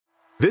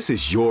This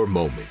is your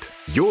moment,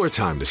 your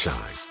time to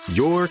shine,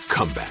 your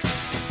comeback.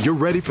 You're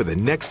ready for the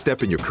next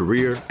step in your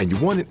career, and you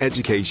want an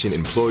education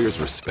employers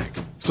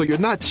respect. So you're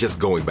not just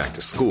going back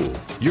to school,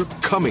 you're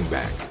coming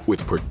back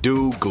with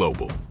Purdue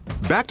Global.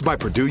 Backed by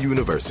Purdue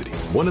University,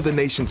 one of the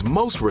nation's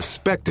most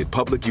respected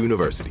public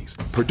universities,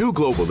 Purdue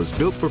Global is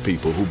built for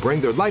people who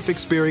bring their life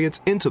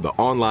experience into the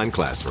online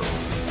classroom.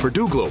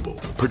 Purdue Global,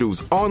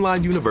 Purdue's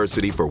online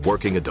university for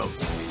working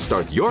adults.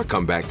 Start your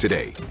comeback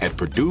today at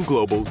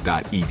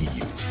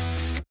purdueglobal.edu.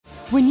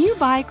 When you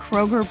buy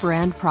Kroger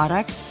brand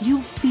products,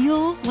 you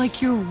feel like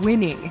you're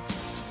winning.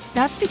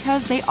 That's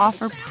because they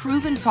offer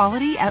proven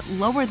quality at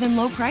lower than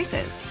low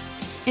prices.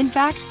 In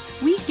fact,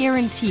 we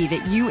guarantee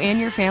that you and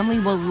your family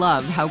will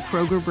love how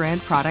Kroger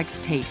brand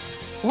products taste,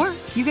 or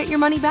you get your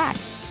money back.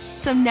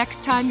 So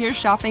next time you're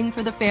shopping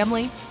for the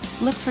family,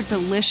 look for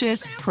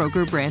delicious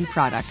Kroger brand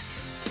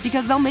products,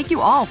 because they'll make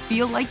you all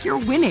feel like you're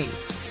winning.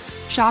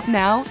 Shop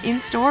now,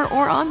 in-store,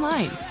 or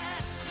online.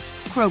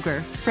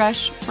 Kroger,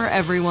 fresh for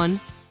everyone.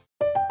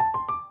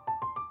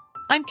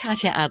 I'm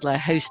Katya Adler,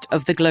 host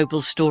of The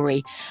Global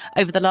Story.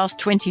 Over the last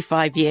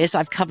 25 years,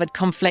 I've covered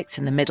conflicts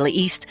in the Middle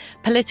East,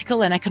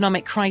 political and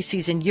economic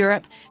crises in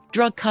Europe,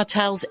 drug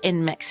cartels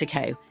in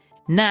Mexico.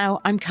 Now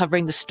I'm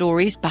covering the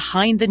stories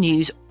behind the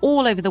news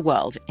all over the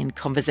world in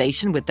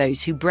conversation with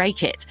those who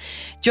break it.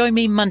 Join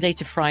me Monday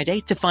to Friday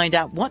to find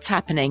out what's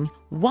happening,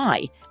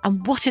 why,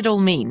 and what it all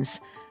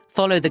means.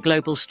 Follow The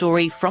Global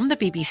Story from the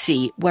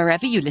BBC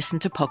wherever you listen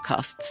to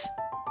podcasts.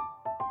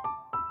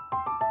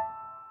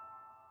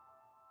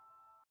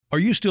 Are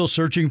you still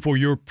searching for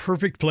your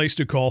perfect place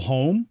to call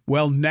home?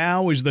 Well,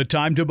 now is the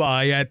time to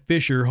buy at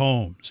Fisher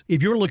Homes.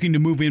 If you're looking to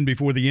move in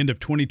before the end of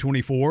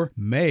 2024,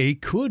 May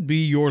could be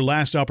your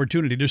last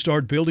opportunity to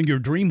start building your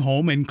dream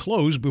home and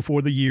close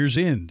before the year's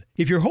end.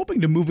 If you're hoping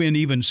to move in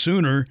even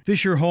sooner,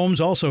 Fisher Homes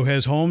also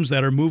has homes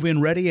that are move-in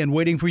ready and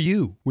waiting for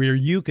you, where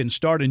you can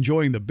start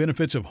enjoying the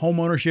benefits of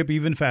homeownership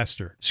even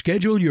faster.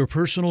 Schedule your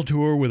personal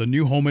tour with a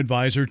new home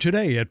advisor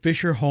today at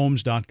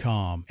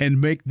FisherHomes.com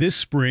and make this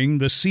spring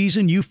the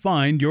season you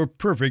find your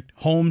perfect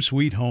home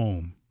sweet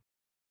home.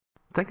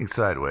 Thinking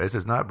Sideways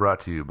is not brought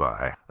to you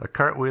by a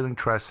cartwheeling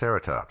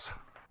Triceratops.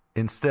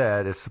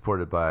 Instead, it's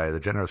supported by the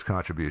generous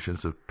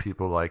contributions of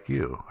people like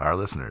you, our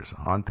listeners,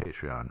 on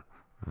Patreon.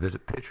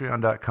 Visit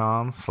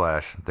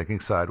patreon.com/Thinking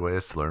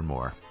Sideways to learn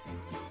more.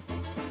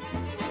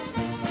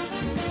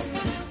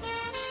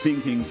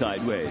 Thinking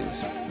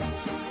Sideways.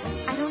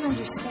 I don't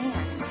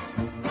understand.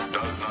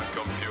 Does not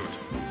compute.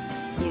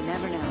 You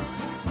never know.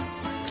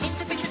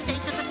 Insufficient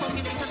data to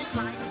formulate a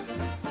reply.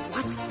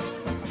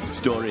 What?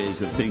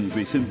 Stories of things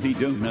we simply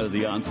don't know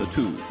the answer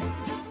to.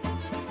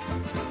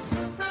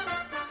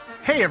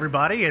 Hey,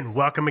 everybody, and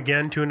welcome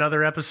again to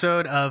another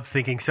episode of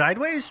Thinking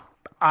Sideways.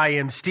 I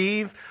am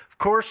Steve, of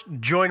course,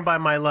 joined by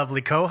my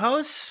lovely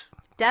co-hosts.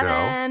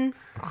 Devin.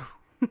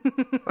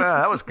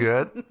 Well, that was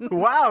good.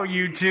 Wow,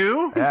 you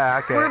two. Yeah,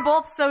 okay. We're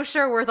both so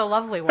sure we're the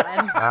lovely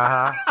one.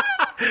 Uh-huh.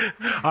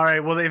 All right,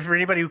 well, for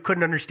anybody who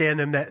couldn't understand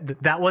them,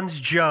 that one's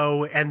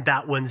Joe and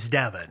that one's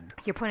Devin.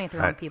 You're pointing at the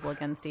wrong people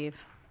again, Steve.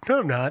 No,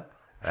 I'm not.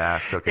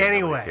 It's okay.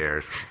 Anyway, nobody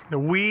cares.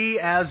 We,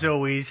 as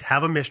always,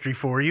 have a mystery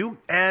for you,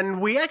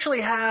 and we actually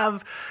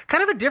have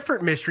kind of a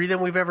different mystery than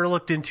we've ever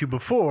looked into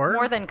before.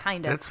 More than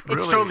kind of. It's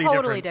really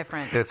totally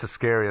different. It's the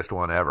scariest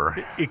one ever.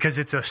 Because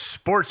it's a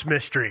sports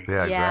mystery.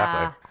 Yeah,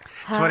 exactly.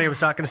 It's funny, I was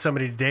talking to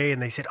somebody today,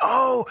 and they said,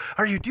 "Oh,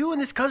 are you doing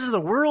this because of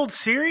the World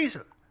Series?"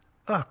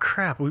 Oh,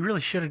 crap, we really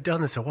should have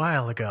done this a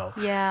while ago.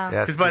 Yeah.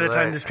 Because by the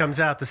time this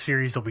comes out, the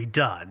series will be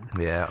done.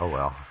 Yeah, oh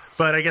well.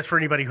 But I guess for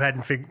anybody who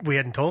we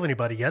hadn't told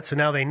anybody yet, so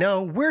now they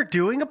know, we're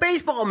doing a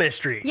baseball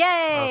mystery.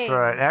 Yay! That's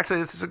right. Actually,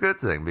 this is a good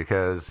thing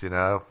because,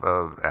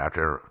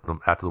 after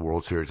the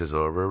World Series is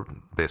over,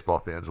 baseball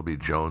fans will be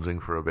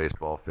jonesing for a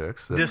baseball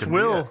fix. They'll give them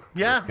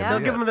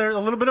a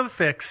little bit of a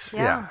fix.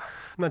 Yeah.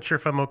 I'm not sure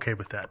if I'm okay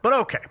with that, but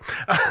okay.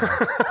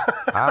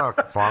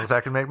 As long as I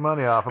can make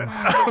money off them.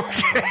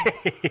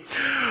 Okay.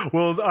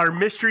 Well, our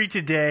mystery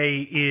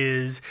today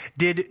is,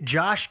 did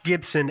Josh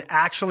Gibson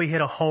actually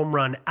hit a home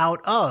run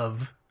out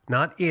of,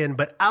 not in,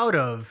 but out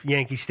of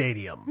Yankee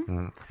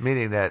Stadium?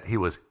 Meaning that he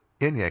was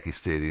in Yankee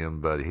Stadium,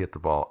 but he hit the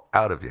ball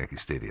out of Yankee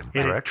Stadium,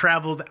 and correct? it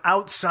traveled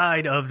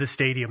outside of the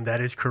stadium.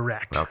 That is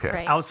correct. Okay.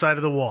 Right. Outside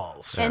of the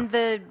walls. And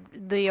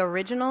the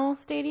original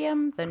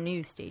stadium? The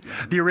new stadium?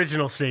 The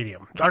original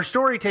stadium. Our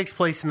story takes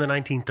place in the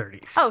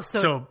 1930s. Oh,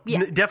 so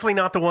yeah. Definitely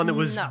not the one that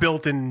was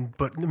built in,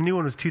 but the new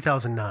one was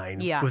 2009.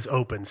 Yeah. Was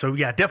open. So,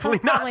 yeah, definitely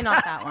not. Probably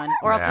not that one.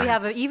 Or else we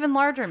have an even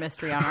larger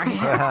mystery on our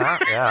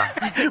hands.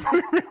 Yeah.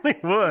 We really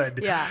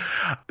would. Yeah.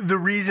 The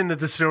reason that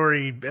the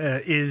story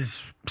is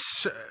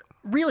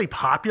really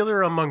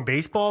popular among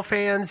baseball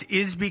fans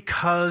is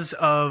because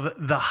of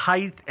the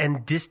height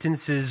and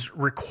distances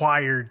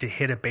required to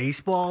hit a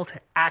baseball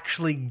to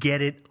actually get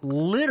it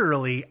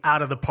literally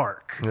out of the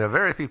park. Yeah,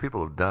 very few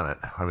people have done it.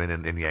 I mean,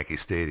 in Yankee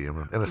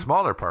Stadium. In a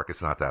smaller park,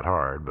 it's not that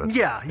hard. But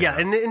Yeah.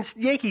 And in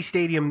Yankee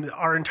Stadium,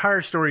 our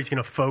entire story is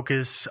going to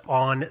focus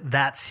on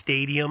that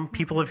stadium.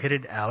 People have hit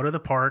it out of the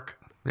park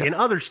in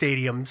other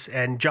stadiums,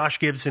 and Josh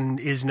Gibson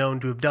is known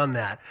to have done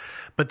that.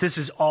 But this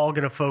is all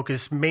going to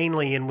focus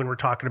mainly in when we're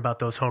talking about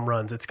those home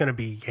runs. It's going to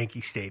be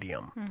Yankee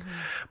Stadium. Mm-hmm.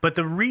 But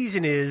the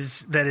reason is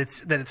that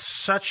it's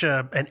such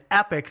an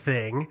epic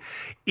thing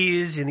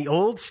is in the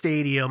old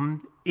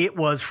stadium, it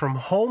was from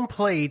home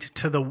plate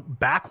to the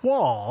back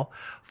wall,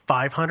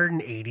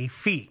 580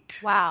 feet.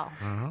 Wow.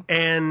 Mm-hmm.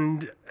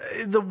 And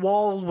the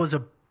wall was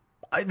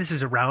this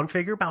is a round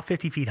figure, about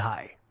 50 feet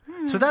high.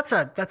 So that's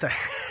a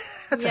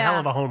hell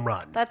of a home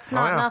run. That's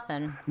not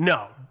nothing.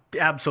 No,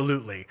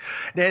 absolutely.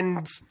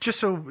 And just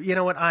so you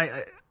know what,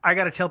 I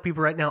got to tell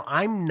people right now,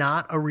 I'm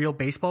not a real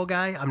baseball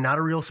guy. I'm not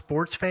a real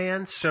sports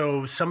fan.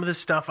 So some of this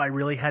stuff I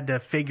really had to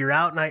figure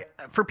out. And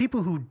for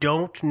people who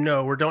don't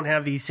know or don't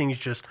have these things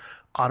just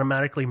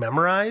automatically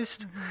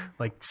memorized,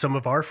 like some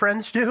of our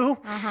friends do,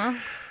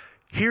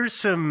 here's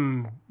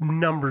some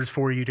numbers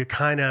for you to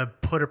kind of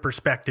put a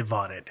perspective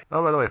on it.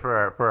 Oh, by the way, for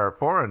our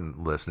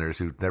foreign listeners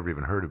who've never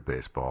even heard of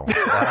baseball, go to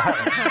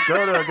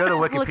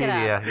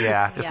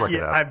Wikipedia. Just look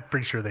it up. I'm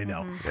pretty sure they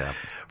know. Mm-hmm. Yeah.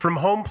 From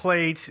home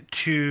plate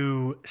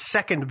to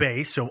second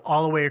base, so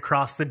all the way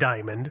across the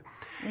diamond,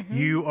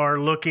 you are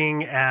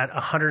looking at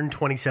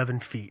 127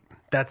 feet.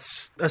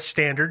 That's a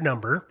standard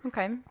number.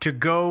 Okay. To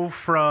go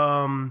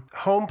from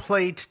home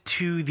plate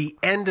to the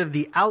end of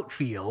the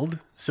outfield,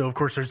 so of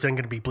course there's then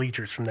going to be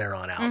bleachers from there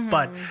on out,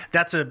 but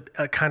that's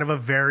a kind of a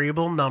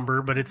variable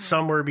number, but it's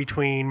somewhere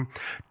between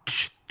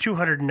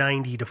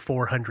 290 to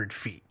 400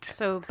 feet.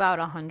 So about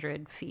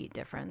 100 feet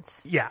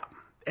difference. Yeah.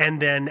 And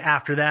then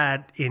after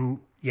that, in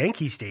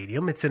Yankee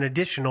Stadium, it's an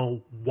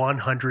additional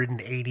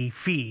 180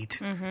 feet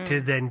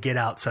to then get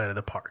outside of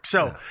the park.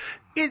 So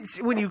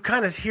it's when you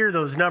kind of hear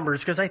those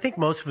numbers, because I think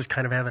most of us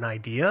kind of have an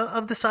idea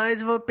of the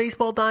size of a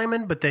baseball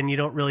diamond, but then you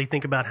don't really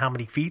think about how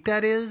many feet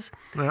that is.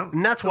 Well,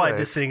 and that's why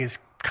this thing is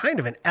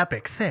kind of an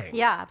epic thing.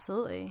 Yeah,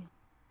 absolutely.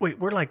 Wait,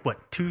 we're like,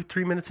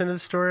 2-3 minutes into the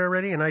story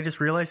already, and I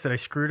just realized that I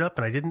screwed up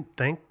and I didn't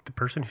thank the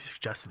person who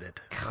suggested it.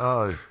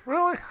 Oh,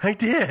 really? I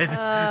did.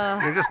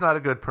 You're just not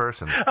a good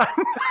person.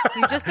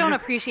 You just don't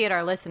appreciate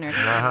our listeners.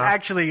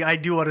 Actually, I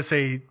do want to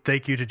say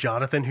thank you to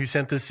Jonathan who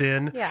sent this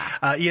in.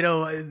 Yeah.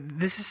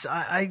 This is,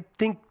 I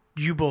think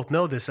you both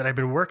know this, that I've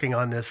been working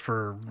on this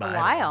for a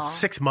while.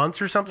 6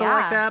 months or something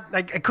like that.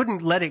 I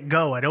couldn't let it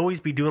go. I'd always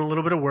be doing a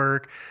little bit of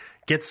work,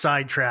 get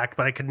sidetracked,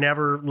 but I could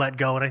never let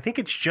go. And I think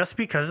it's just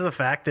because of the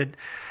fact that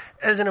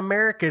as an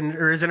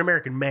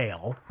American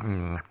male,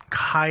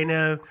 kind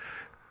of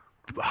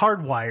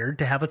hardwired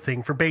to have a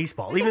thing for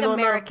baseball. Even though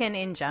American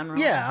in general.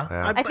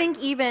 Yeah. I think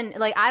even,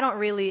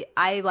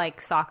 I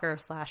like soccer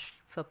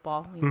 /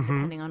 football,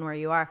 depending on where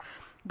you are.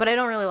 But I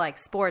don't really like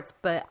sports,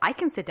 but I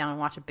can sit down and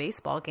watch a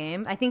baseball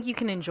game. I think you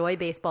can enjoy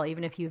baseball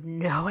even if you have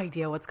no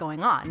idea what's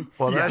going on.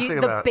 Well,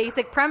 the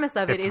basic premise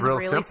of it is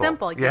really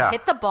simple. You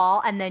hit the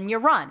ball and then you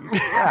run.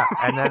 Yeah,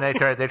 and then they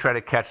try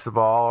to catch the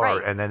ball,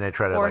 and then they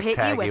try to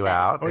tag you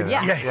out.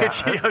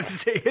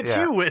 Hit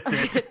you with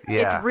it.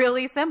 It's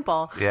really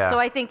simple. Yeah. So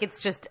I think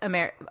it's just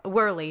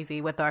we're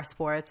lazy with our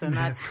sports,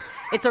 and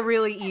it's a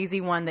really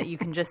easy one that you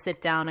can just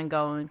sit down and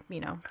go,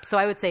 So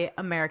I would say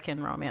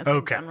American romance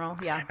in general.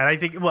 Yeah. And I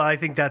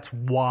think that's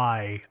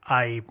why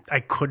I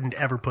couldn't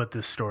ever put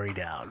this story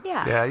down.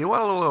 Yeah. Yeah, you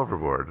went a little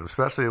overboard,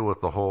 especially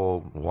with the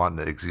whole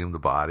wanting to exhume the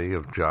body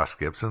of Josh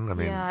Gibson. I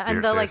mean,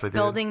 and the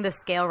building the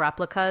scale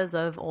replicas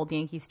of old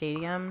Yankee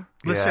Stadium.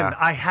 Listen,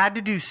 I had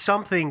to do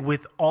something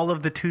with all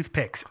of the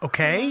toothpicks,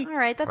 okay? All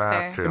right, that's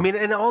fair. True. I mean,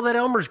 and all that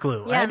Elmer's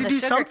glue. Yeah, I had to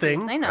do something.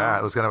 Cubes, I know. Yeah,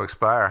 it was going to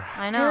expire.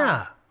 I know.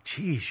 Yeah.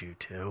 Jeez, you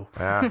two.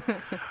 Yeah.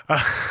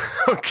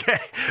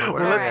 Okay.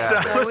 Well,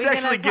 let's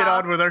actually get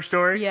on with our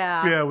story.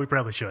 Yeah. Yeah, we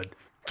probably should.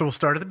 So we'll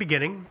start at the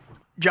beginning.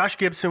 Josh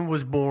Gibson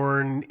was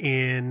born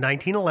in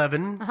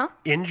 1911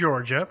 in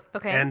Georgia.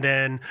 Okay. And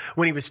then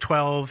when he was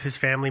 12, his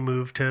family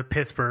moved to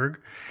Pittsburgh.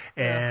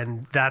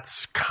 And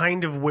that's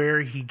kind of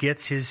where he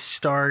gets his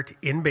start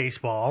in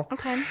baseball.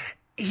 Okay.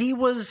 He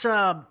was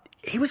a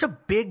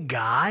big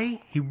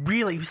guy. He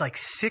was like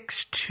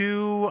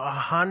 6'2",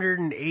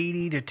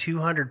 180 to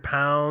 200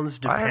 pounds,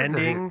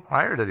 depending.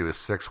 I heard that he was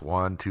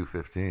 6'1",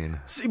 215.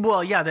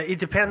 Well, yeah, it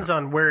depends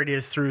on where it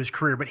is through his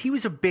career. But he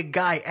was a big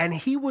guy, and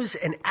he was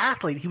an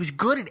athlete. He was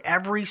good at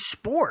every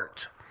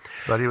sport.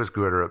 But he was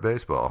gooder at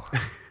baseball.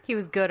 He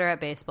was gooder at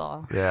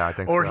baseball. Yeah, I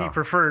think so. Or he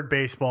preferred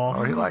baseball.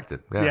 Or he liked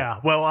it. Yeah.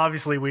 Well,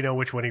 obviously we know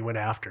which one he went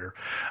after.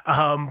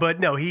 But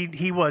no,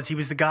 he was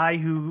the guy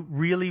who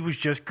really was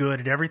just good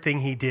at everything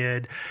he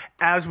did.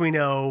 As we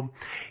know,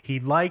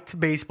 he liked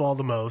baseball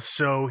the most,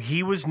 so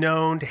he was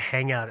known to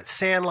hang out at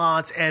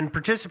sandlots and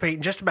participate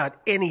in just about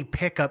any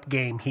pickup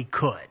game he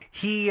could.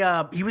 He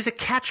was a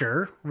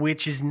catcher,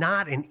 which is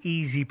not an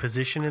easy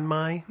position in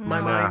my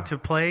mind to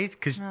play,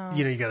 because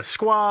you got to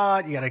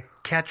squat, you got to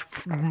catch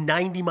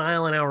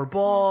 90-mile-an-hour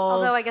balls.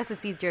 Although I guess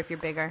it's easier if you're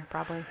bigger,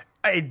 probably.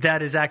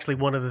 That is actually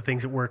one of the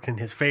things that worked in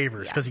his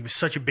favor, because he was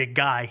such a big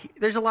guy.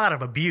 There's a lot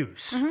of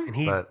abuse, and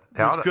he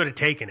was good at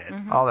taking it.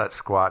 All that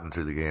squatting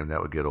through the game, that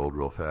would get old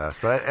real fast.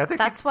 But I think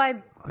that's why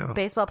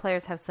Baseball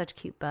players have such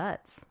cute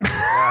butts. Is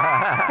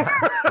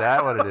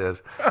that what it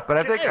is? But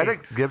I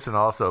think Gibson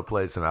also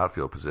played some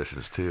outfield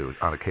positions too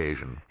on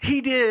occasion.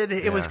 He did.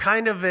 It was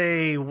kind of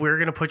a we're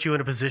going to put you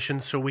in a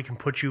position so we can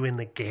put you in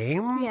the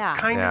game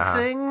kind of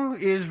thing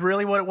is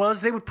really what it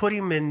was. They would put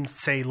him in,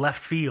 say,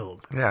 left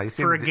field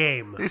for a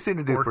game. He seemed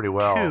to do pretty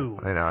well.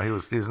 He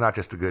was not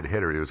just a good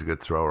hitter; he was a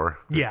good thrower,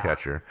 good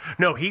catcher.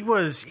 No, he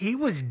was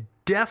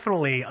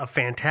definitely a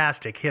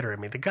fantastic hitter. I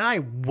mean, the guy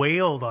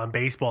wailed on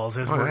baseballs,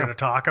 as we're going to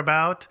talk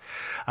about.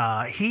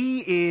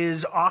 He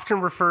is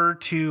often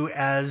referred to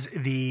as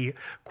the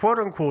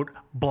quote-unquote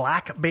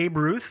Black Babe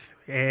Ruth,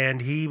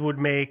 and he would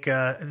make,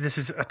 this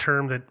is a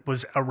term that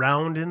was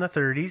around in the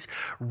 30s,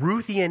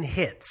 Ruthian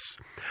hits.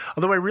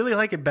 Although I really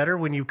like it better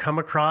when you come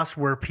across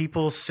where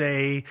people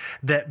say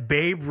that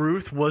Babe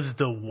Ruth was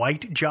the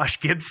white Josh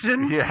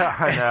Gibson. Yeah,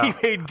 I know.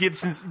 He made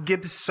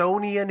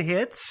Gibsonian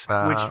hits,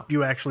 which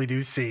you actually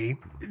do see.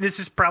 This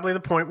is probably the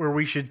point where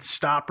we should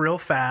stop real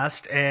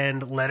fast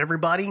and let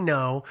everybody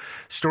know.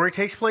 Story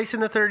takes place in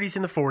the 30s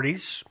and the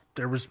 40s.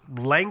 There was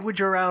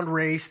language around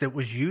race that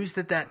was used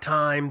at that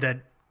time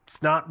that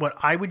it's not what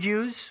I would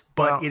use,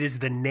 but it is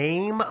the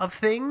name of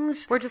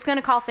things. We're just going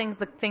to call things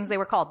the things they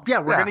were called. Yeah,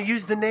 we're going to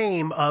use the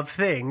name of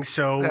things.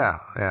 So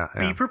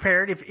be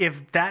prepared.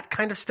 If that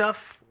kind of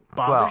stuff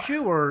bothers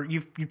you or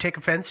you take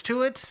offense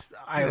to it,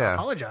 I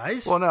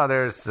apologize. Well, no,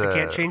 there's I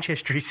can't change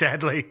history,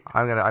 sadly.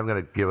 I'm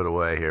gonna give it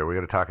away here. We're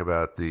gonna talk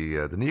about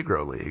the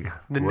Negro League,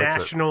 the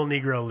National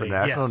Negro League, the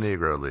National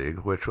Negro League,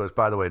 which was,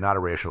 by the way, not a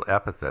racial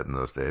epithet in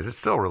those days. It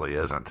still really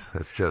isn't.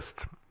 It's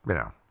just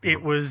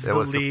It was the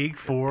league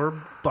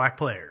for black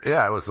players.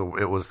 Yeah, it was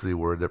the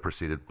word that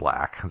preceded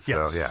black.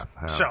 So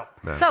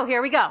So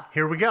here we go.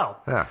 Here we go.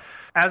 Yeah.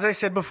 As I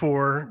said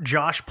before,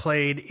 Josh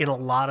played in a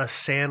lot of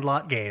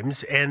Sandlot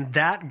games, and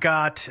that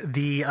got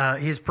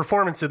his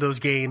performance of those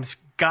games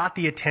got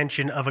the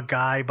attention of a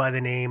guy by the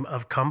name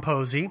of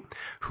Composey,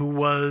 who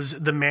was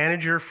the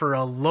manager for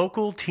a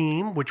local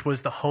team, which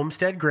was the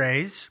Homestead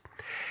Grays.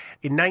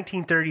 In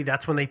 1930,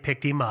 that's when they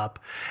picked him up.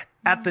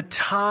 At the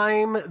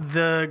time,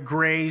 the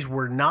Grays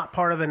were not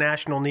part of the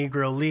National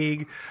Negro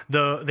League.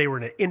 They were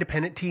an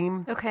independent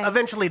team. Okay.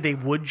 Eventually, they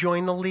would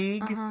join the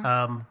league,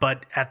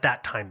 but at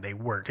that time, they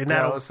weren't. And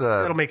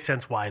that'll make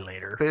sense why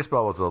later.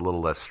 Baseball was a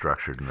little less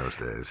structured in those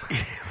days.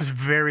 It was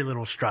very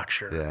little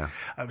structure.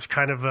 Yeah. It was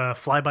kind of a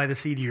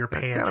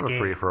fly-by-the-seat-of-your-pants kind of a game.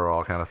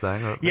 free-for-all kind of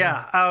thing.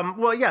 Yeah.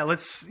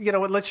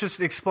 Let's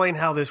just explain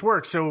how this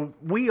works. So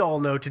we all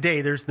know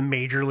today there's the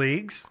major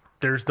leagues.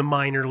 There's the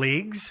minor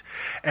leagues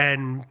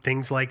and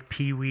things like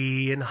Pee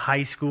Wee and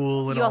high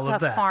school and all of that. You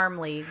also have farm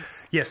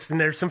leagues. Yes, and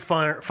there's some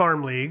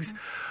farm leagues.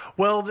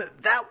 Well,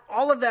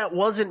 all of that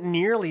wasn't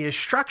nearly as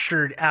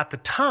structured at the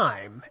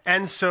time.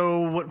 And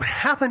so what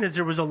happened is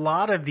there was a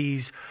lot of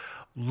these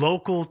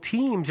local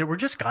teams that were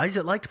just guys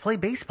that liked to play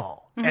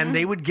baseball. And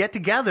they would get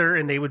together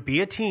and they would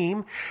be a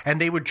team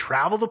and they would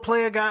travel to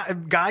play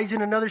guys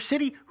in another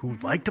city who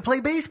liked to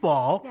play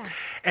baseball. Yeah.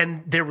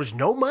 And there was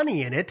no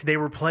money in it. They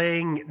were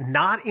playing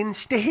not in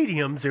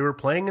stadiums. They were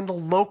playing in the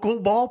local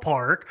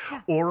ballpark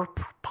or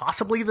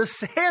possibly the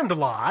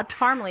Sandlot.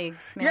 Farm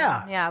leagues.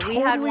 Man. Yeah. Totally.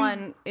 We had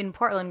one in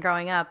Portland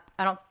growing up.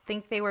 I don't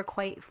think they were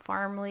quite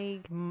farm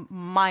league,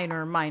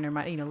 minor,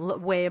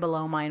 way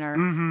below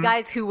minor.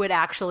 Guys who would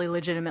actually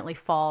legitimately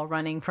fall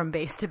running from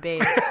base to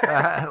base.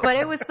 But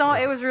it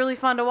was really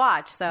fun to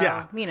watch. So,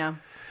 Yeah,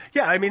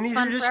 I mean, these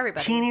are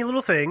just teeny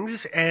little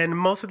things, and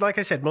most of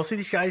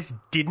these guys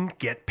didn't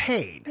get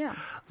paid. Yeah.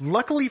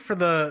 Luckily for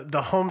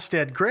the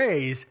Homestead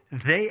Grays,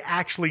 they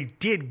actually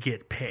did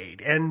get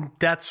paid, and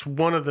that's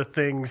one of the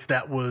things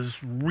that was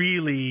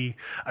really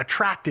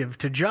attractive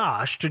to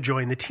Josh to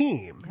join the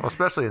team. Well,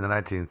 especially in the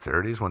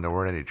 1930s when there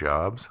weren't any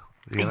jobs.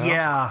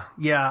 Yeah.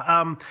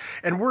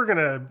 And we're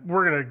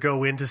gonna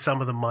go into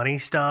some of the money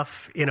stuff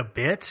in a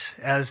bit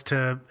as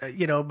to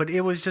but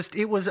it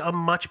was a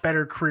much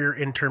better career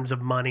in terms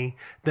of money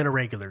than a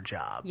regular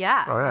job.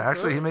 Yeah. Oh yeah,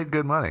 actually he made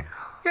good money.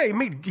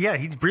 Yeah,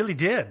 he really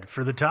did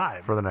for the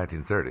time. For the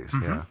 1930s,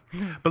 yeah.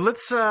 But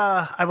let's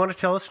I want to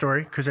tell a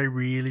story because I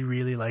really,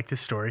 really like this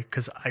story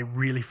because I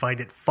really find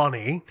it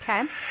funny.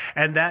 Okay.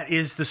 And that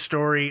is the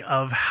story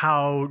of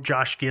how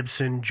Josh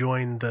Gibson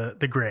joined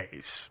the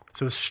Grays.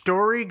 So the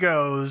story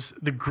goes,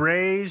 the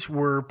Grays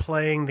were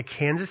playing the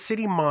Kansas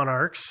City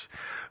Monarchs,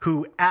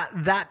 who at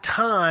that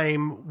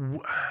time,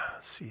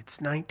 it's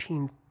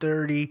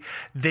 1930,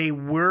 they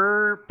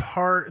were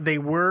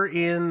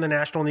in the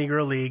National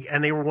Negro League,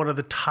 and they were one of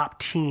the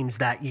top teams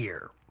that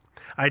year.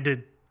 I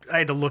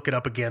had to look it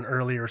up again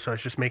earlier, so I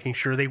was just making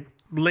sure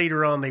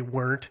later on they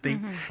weren't.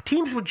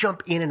 Teams would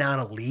jump in and out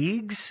of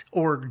leagues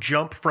or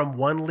jump from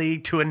one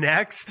league to a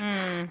next.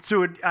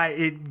 So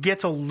it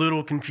gets a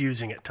little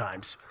confusing at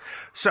times.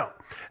 So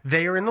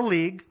they are in the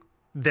league.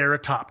 They're a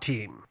top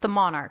team. The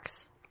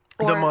Monarchs.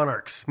 The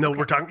Monarchs. No,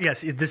 we're talking.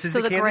 Yes, this is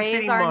the Kansas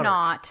City Monarchs. The Grays are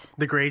not.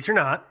 The Grays are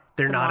not.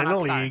 They're The not in a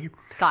Monarchs are. league.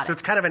 Got So it.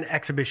 it's kind of an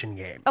exhibition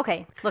game.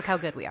 Okay, look how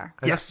good we are.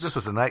 And Yes. This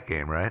was a night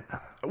game, right?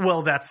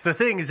 Well, that's the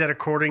thing, is that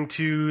according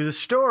to the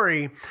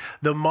story,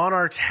 the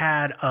Monarchs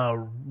had a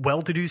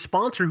well-to-do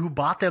sponsor who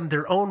bought them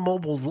their own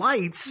mobile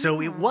lights,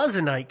 so it was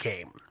a night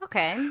game.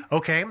 Okay.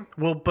 Okay,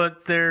 well,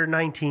 but they're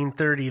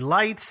 1930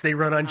 lights. They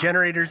run on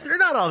generators. They're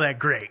not all that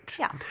great.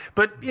 Yeah.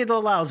 But it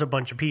allows a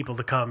bunch of people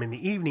to come in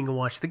the evening and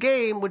watch the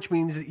game, which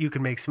means that you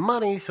can make some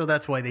money, so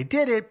that's why they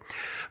did it.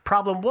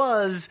 Problem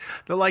was,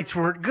 the lights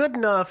weren't good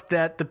enough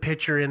that the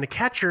pitcher and the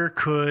catcher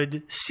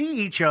could see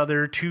each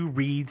other to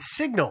read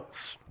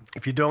signals.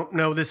 If you don't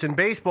know this in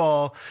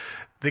baseball,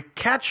 the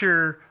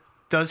catcher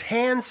does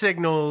hand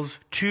signals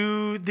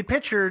to the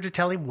pitcher to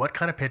tell him what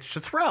kind of pitch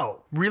to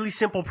throw. Really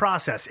simple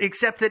process,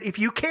 except that if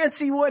you can't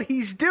see what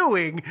he's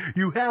doing,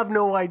 you have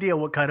no idea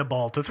what kind of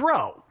ball to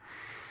throw.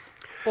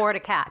 Or to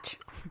catch.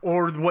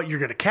 Or what you're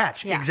going to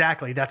catch. Yeah.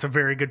 Exactly. That's a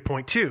very good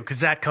point, too, because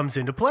that comes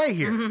into play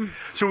here.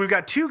 So we've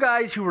got two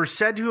guys who were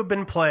said to have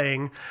been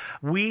playing.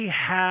 We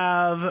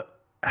have...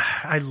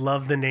 I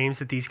love the names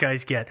that these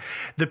guys get.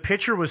 The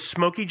pitcher was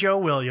Smokey Joe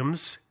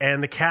Williams,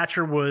 and the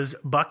catcher was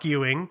Buck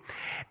Ewing,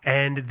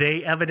 and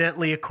they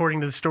evidently,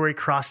 according to the story,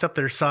 crossed up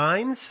their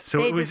signs. So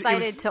They it was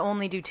decided to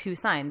only do 2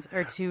 signs,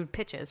 or 2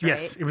 pitches, right?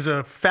 Yes, it was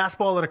a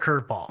fastball and a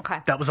curveball. Okay.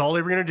 That was all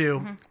they were going to do.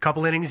 A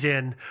couple innings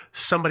in,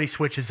 somebody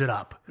switches it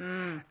up.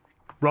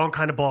 Wrong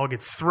kind of ball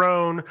gets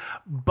thrown.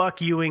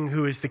 Buck Ewing,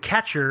 who is the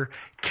catcher,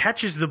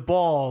 catches the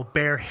ball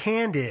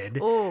barehanded.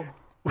 Ooh.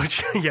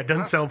 Which,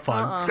 doesn't sound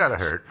fun. It's got to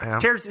hurt.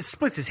 Yeah.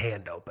 Splits his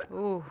hand open.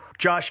 Ooh.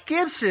 Josh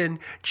Gibson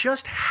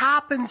just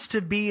happens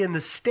to be in the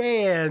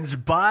stands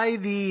by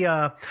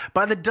the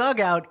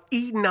dugout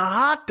eating a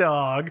hot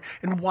dog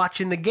and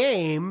watching the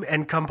game,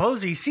 and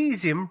Composi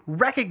sees him,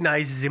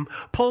 recognizes him,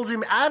 pulls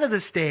him out of the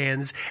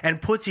stands,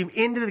 and puts him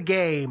into the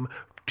game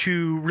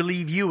to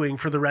relieve Ewing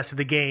for the rest of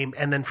the game,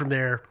 and then from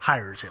there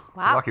hires him.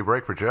 Wow. Lucky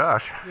break for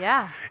Josh.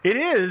 Yeah. It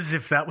is,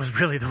 if that was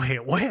really the way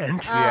it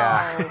went.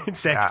 Yeah.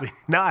 It's actually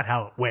not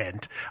how it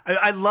went.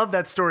 I love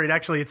that story. And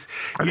actually,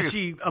 you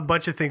see a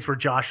bunch of things where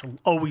Josh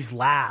always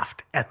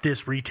laughed at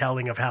this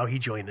retelling of how he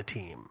joined the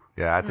team.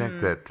 Yeah, I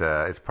think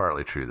that it's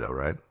partly true, though,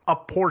 right? A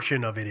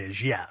portion of it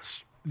is,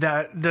 yes.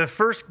 The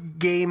first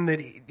game that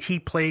he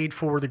played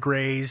for the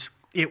Grays,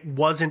 it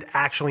wasn't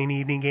actually an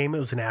evening game. It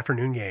was an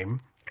afternoon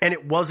game. And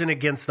it wasn't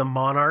against the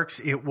Monarchs.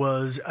 It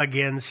was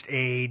against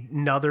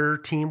another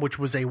team, which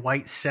was a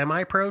white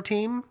semi-pro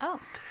team.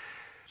 Oh.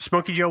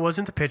 Smokey Joe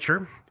wasn't the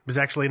pitcher. It was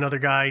actually another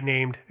guy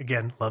named,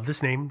 again, love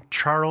this name,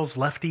 Charles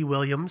Lefty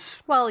Williams.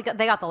 Well,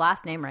 they got the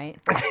last name right.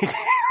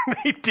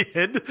 They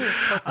did.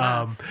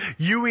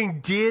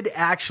 Ewing did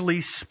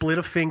actually split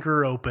a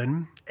finger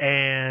open,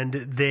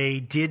 and they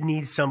did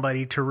need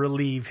somebody to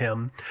relieve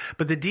him.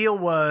 But the deal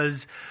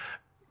was,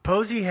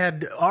 Posey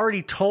had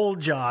already told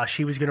Josh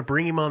he was going to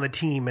bring him on the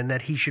team and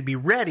that he should be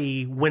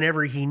ready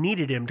whenever he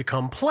needed him to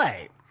come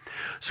play.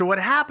 So what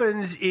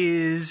happens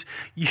is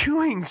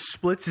Ewing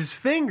splits his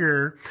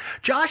finger.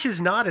 Josh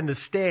is not in the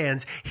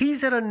stands.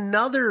 He's at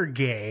another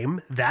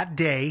game that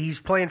day. He's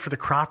playing for the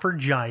Crawford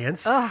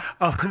Giants.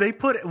 They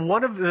put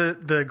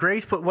the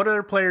Grays put one of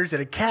their players in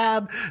a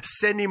cab,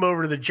 send him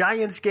over to the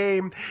Giants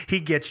game. He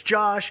gets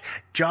Josh.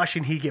 Josh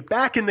and he get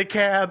back in the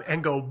cab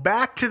and go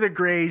back to the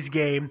Grays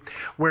game,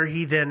 where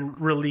he then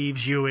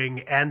relieves Ewing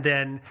and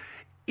then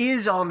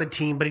is on the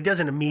team, but he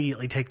doesn't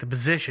immediately take the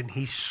position.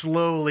 He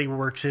slowly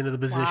works into the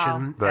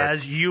position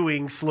as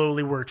Ewing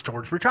slowly works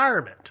towards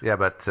retirement. Yeah,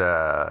 but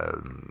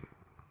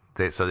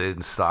they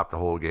didn't stop the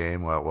whole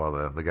game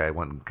while the guy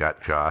went and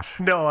got Josh.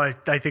 No, I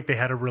think they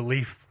had a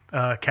relief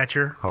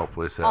catcher.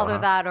 Hopefully so. Either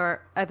that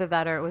or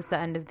it was the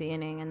end of the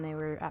inning and they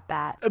were at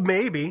bat.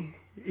 Maybe.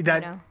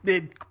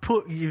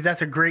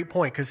 That's a great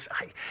point, because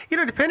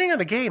depending on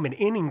the game, an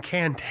inning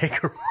can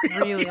take a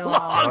really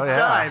long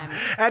time.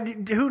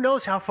 And who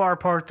knows how far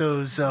apart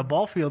those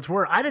ball fields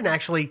were. I didn't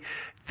actually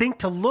think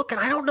to look,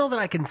 and I don't know that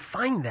I can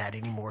find that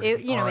anymore.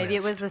 Maybe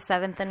it was the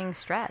 7th inning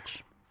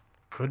stretch.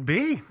 Could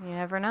be. You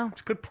never know.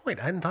 It's a good point.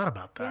 I hadn't thought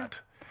about that.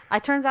 Yeah.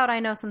 It turns out I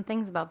know some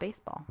things about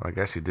baseball. I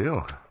guess you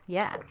do.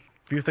 Yeah. A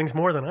few things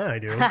more than I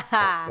do.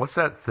 What's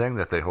that thing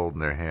that they hold in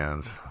their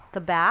hands? The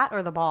bat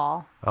or the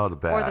ball? Oh, the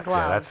bat. Or the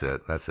gloves. Yeah,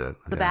 that's it.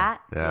 The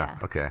bat? Yeah.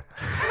 Okay.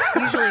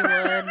 Usually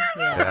wood.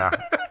 Yeah.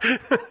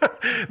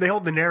 They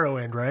hold the narrow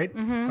end, right?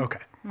 Mm-hmm. Okay.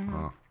 Mm-hmm.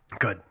 Oh.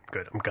 Good.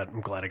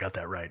 I'm glad I got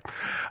that right.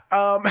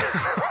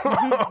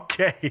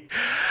 Okay.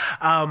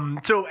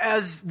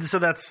 So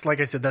that's, like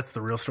I said, that's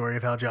the real story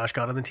of how Josh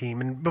got on the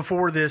team. And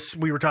before this,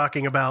 we were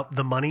talking about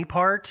the money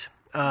part.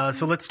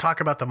 So let's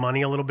talk about the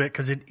money a little bit,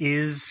 because it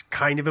is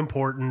kind of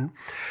important.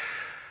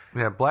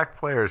 Yeah, black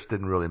players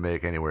didn't really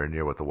make anywhere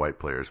near what the white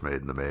players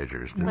made in the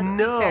majors. Did But they?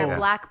 to be fair,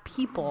 black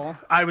people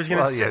I was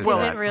going to say,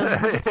 didn't really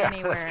make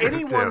anywhere.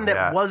 Anyone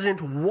that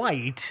wasn't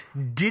white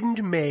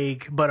didn't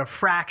make but a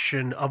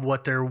fraction of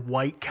what their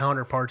white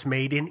counterparts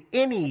made in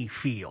any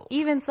field.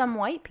 Even some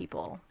white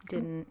people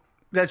didn't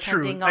That's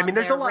true. depending I on mean,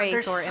 there's their a lot. race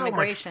There's or so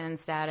immigration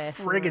status.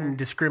 friggin'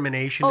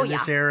 discrimination Oh, in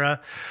this yeah.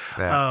 era.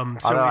 Yeah.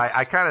 So Although it's-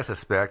 I kind of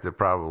suspect that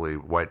probably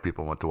white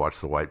people went to watch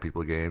the white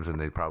people games, and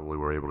they probably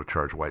were able to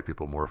charge white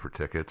people more for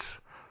tickets.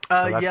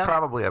 So that's yeah.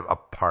 probably a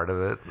part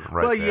of it,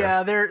 right Well, there.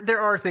 yeah,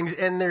 there are things,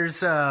 and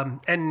there's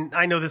and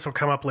I know this will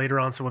come up later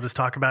on, so we'll just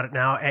talk about it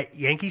now. At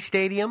Yankee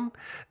Stadium,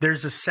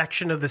 there's a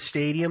section of the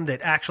stadium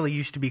that actually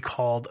used to be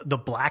called the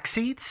black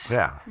seats.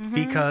 Yeah.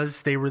 Because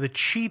they were the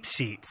cheap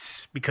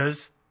seats,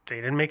 because they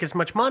didn't make as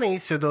much money,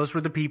 so those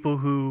were the people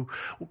who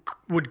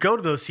would go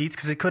to those seats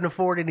because they couldn't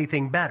afford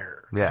anything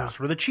better. Yeah. Those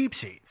were the cheap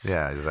seats.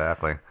 Yeah,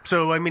 exactly.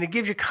 So, I mean, it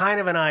gives you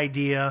kind of an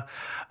idea.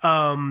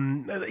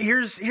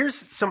 Here's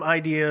some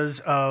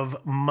ideas of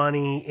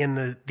money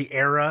in the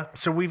era.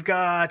 So we've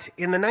got,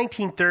 in the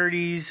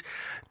 1930s,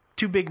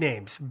 two big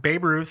names,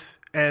 Babe Ruth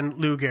and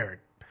Lou Gehrig.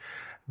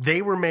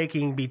 They were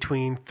making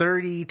between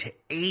 30 to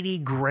 80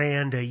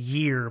 grand a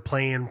year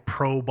playing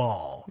pro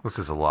ball. Which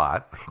is a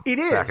lot. It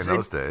is. Back in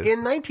those days.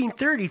 In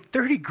 1930,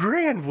 30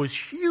 grand was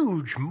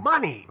huge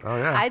money. Oh,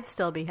 yeah. I'd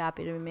still be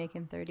happy to be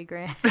making 30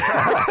 grand.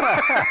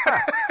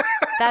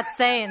 That's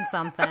saying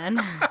something.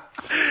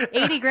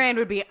 80 grand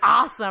would be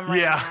awesome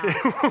right now.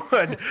 It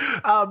would.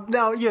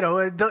 Now,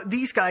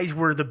 these guys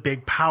were the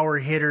big power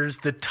hitters,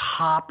 the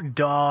top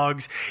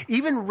dogs.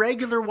 Even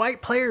regular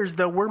white players,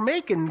 though, were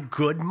making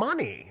good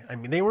money. I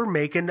mean, they were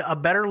making a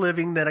better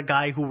living than a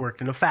guy who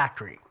worked in a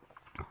factory.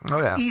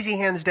 Oh, yeah. Easy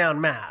hands down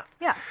math.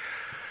 Yeah.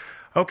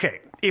 Okay,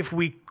 if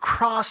we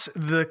cross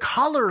the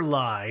color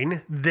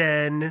line,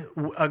 then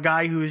a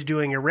guy who is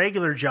doing a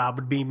regular job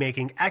would be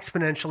making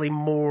exponentially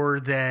more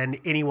than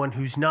anyone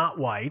who's not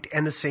white,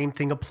 and the same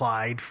thing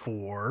applied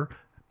for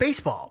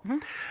baseball.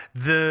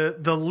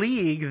 Mm-hmm. The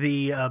league,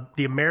 the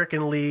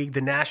American League,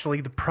 the National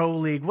League, the Pro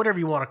League, whatever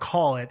you want to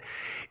call it,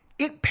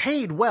 it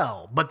paid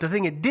well, but the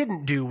thing it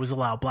didn't do was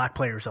allow black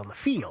players on the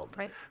field.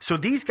 Right. So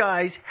these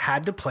guys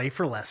had to play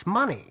for less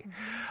money.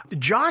 Mm-hmm.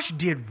 Josh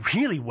did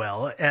really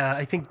well.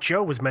 I think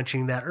Joe was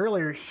mentioning that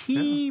earlier.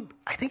 I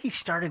think he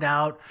started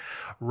out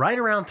right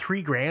around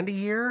 $3,000 a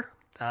year.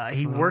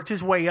 He worked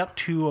his way up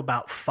to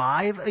about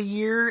 $5,000 a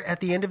year at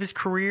the end of his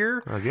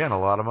career. Again, a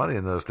lot of money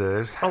in those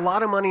days. A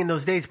lot of money in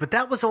those days, but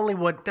that was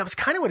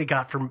kind of what he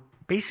got from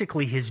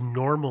basically his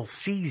normal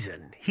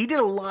season. He did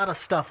a lot of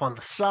stuff on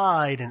the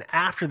side and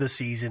after the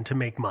season to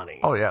make money.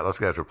 Oh, yeah, those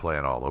guys were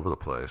playing all over the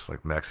place,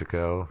 like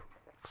Mexico,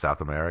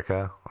 South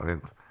America. I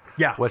mean,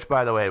 yeah. Which,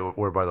 by the way,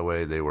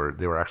 they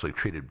were actually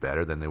treated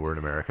better than they were in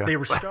America. They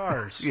were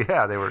stars.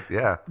 Yeah, they were.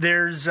 Yeah.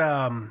 There's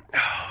I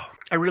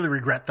really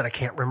regret that I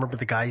can't remember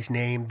the guy's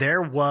name.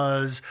 There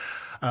was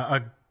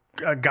a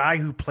guy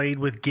who played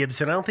with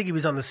Gibson. I don't think he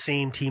was on the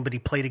same team, but he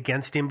played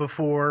against him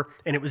before,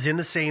 and it was in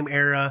the same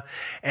era.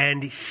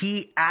 And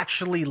he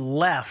actually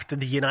left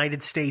the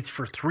United States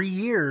for 3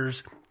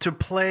 years to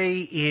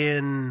play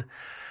in,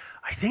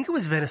 I think it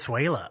was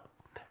Venezuela.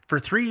 For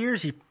 3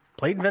 years, he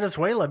played in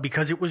Venezuela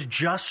because it was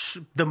just,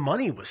 the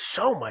money was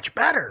so much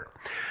better.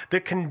 The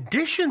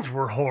conditions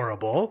were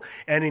horrible,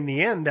 and in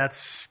the end,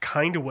 that's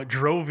kind of what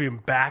drove him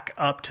back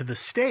up to the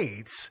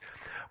States.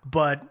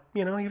 But,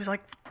 he was like,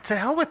 to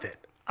hell with it.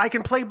 I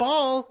can play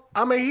ball.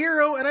 I'm a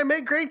hero, and I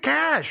make great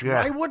cash.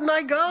 Yeah. Why wouldn't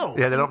I go?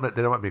 Yeah, they don't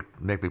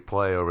make me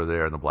play over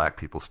there in the Black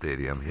People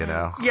Stadium,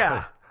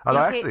 Yeah.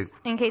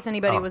 In case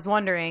anybody was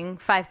wondering,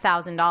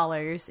 $5,000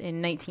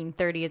 in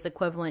 1930 is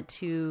equivalent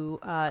to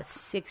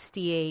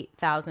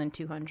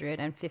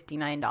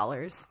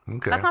 $68,259.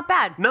 Okay. That's not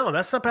bad. No,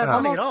 that's not bad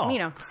money at all.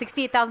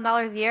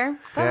 $68,000 a year.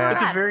 Yeah.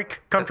 It's a very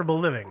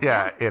comfortable living.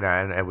 Yeah,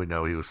 and we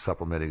know he was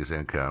supplementing his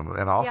income,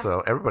 and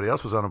also everybody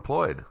else was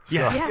unemployed.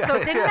 So, so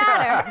it didn't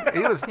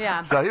matter.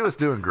 So he was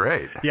doing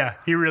great. Yeah,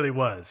 he really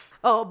was.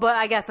 Oh, but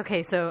I guess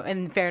so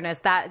in fairness,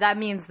 that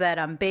means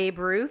that Babe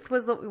Ruth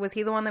was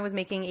he the one that was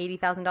making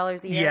 $80,000 a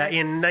year? Yeah,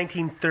 in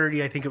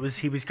 1930, I think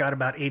he got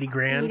about 80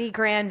 grand. 80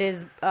 grand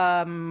is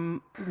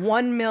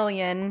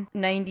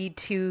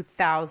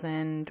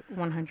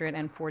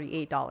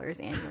 $1,092,148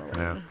 annually.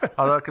 Yeah.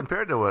 Although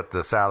compared to what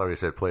the salaries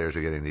that players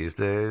are getting these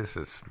days,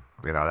 it's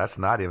that's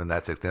not even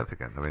that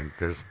significant. I mean,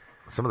 there's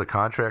some of the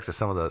contracts that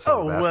some of the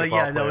basketball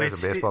players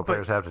and baseball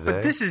players have today.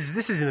 But this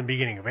is in the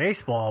beginning of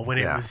baseball when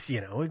it was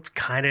it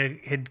kind of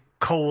had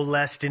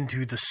coalesced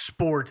into the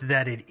sport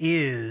that it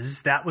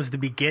is. That was the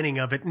beginning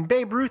of it. And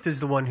Babe Ruth is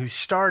the one who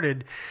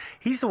started.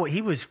 He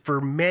was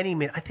for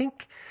many, I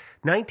think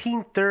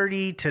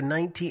 1930 to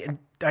 19.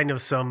 I know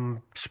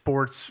some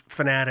sports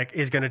fanatic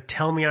is going to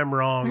tell me I'm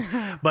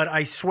wrong, but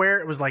I swear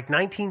it was like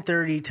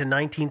 1930 to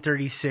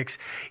 1936,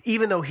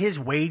 even though his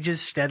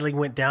wages steadily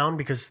went down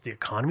because the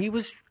economy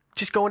was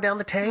just going down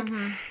the tank.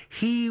 Mm-hmm.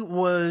 He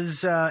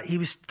was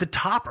the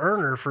top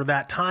earner for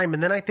that time.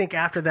 And then I think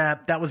after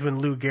that was when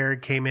Lou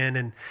Gehrig came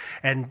in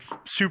and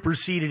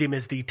superseded him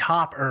as the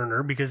top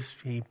earner because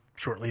he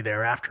shortly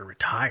thereafter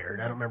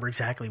retired. I don't remember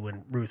exactly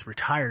when Ruth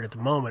retired at the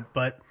moment,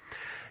 but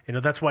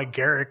that's why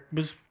Gehrig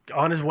was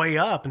on his way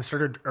up and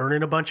started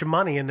earning a bunch of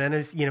money. And then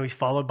he's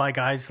followed by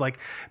guys like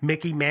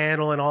Mickey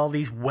Mantle and all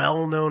these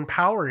well-known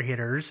power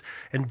hitters.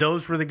 And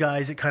those were the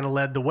guys that kind of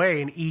led the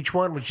way. And each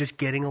one was just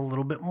getting a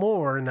little bit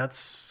more. And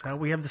that's how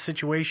we have the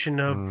situation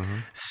of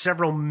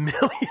several $1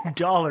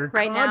 million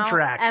right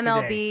contracts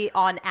now, MLB today.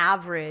 on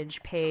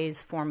average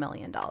pays $4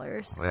 million.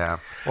 Yeah.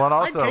 Well, and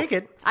also, I'd take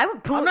it. I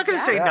would. I'm not going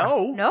to say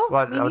no. No.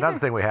 Well, me another neither.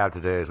 thing we have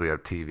today is we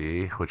have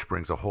TV, which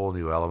brings a whole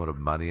new element of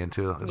money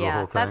into the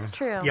whole thing. That's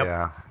true.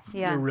 Yep.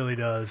 Yeah. It really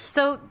does.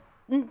 So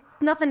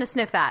nothing to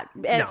sniff at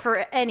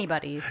for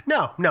anybody.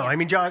 No. I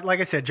mean, like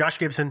I said, Josh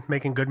Gibson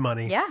making good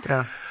money.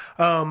 Yeah.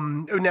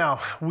 Now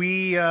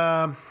we've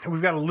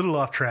got a little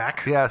off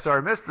track. Yeah.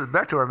 So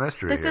back to our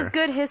mystery. This here. is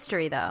good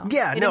history, though.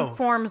 Yeah. It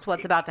informs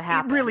what's about to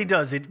happen. It really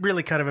does. It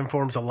really kind of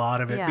informs a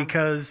lot of it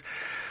because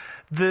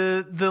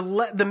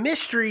the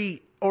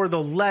mystery or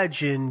the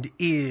legend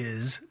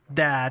is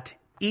that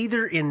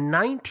either in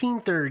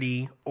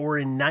 1930 or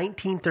in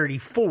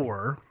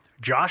 1934,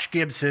 Josh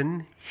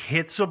Gibson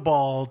hits a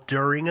ball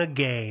during a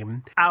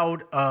game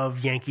out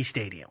of Yankee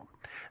Stadium.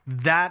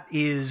 That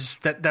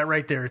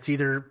right there. It's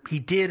either he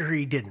did or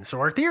he didn't. So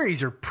our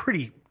theories are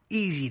pretty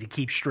easy to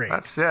keep straight.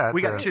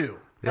 We got two.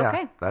 Yeah,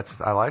 okay.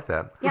 I like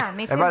that. Yeah,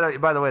 me too.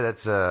 And by the way,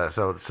 that's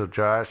so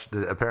Josh.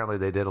 Apparently,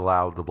 they did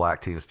allow the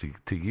black teams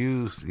to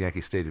use Yankee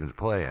Stadium to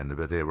play in,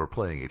 but they were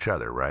playing each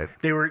other, right?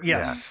 They were,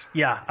 yes,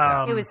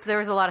 yeah. There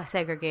was a lot of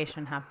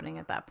segregation happening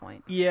at that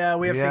point. Yeah,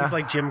 we have things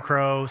like Jim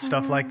Crow,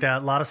 stuff like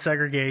that. A lot of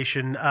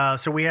segregation.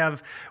 So we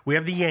have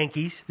the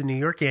Yankees, the New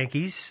York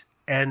Yankees,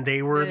 and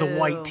they were the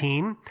white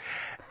team.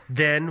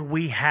 Then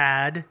we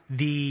had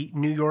the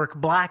New York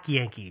Black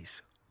Yankees.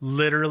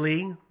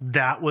 Literally,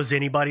 that was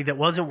anybody that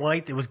wasn't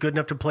white that was good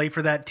enough to play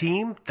for that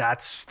team.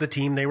 That's the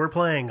team they were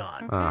playing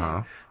on.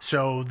 Uh-huh.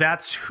 So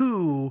that's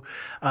who,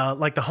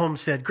 like the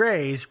Homestead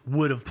Grays,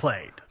 would have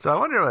played. So I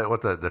wonder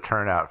what the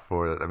turnout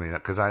for. I mean,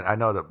 because I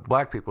know that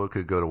black people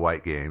could go to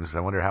white games. I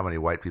wonder how many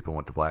white people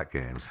went to black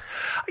games.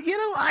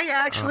 I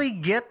actually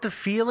get the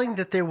feeling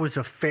that there was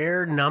a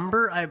fair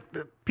number.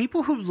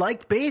 People who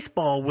liked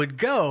baseball would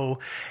go,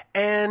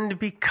 and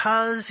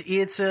because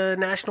it's a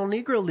National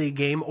Negro League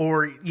game,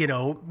 or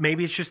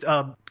maybe it's just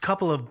a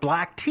couple of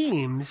black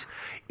teams,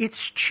 it's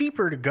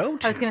cheaper to go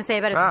to. I was going to say,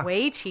 but it's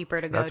way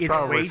cheaper to go to.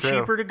 It's way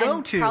cheaper to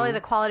go to. Probably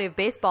the quality of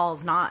baseball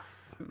is not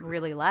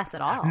really less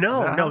at all.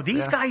 No,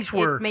 these guys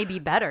were... It's maybe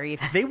better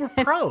even. They were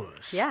pros.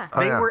 Yeah.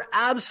 They were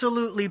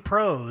absolutely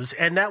pros,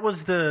 and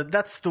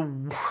that's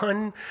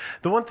the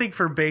one thing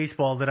for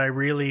baseball that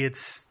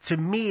to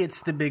me,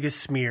 it's the biggest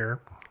smear.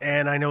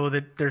 And I know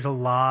that there's a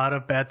lot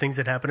of bad things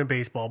that happen in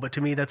baseball, but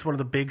to me, that's one of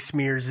the big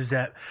smears is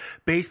that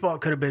baseball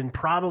could have been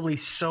probably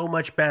so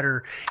much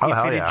better if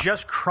it had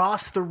just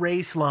crossed the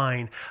race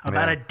line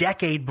about a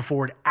decade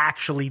before it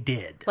actually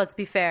did. Let's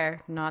be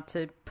fair, not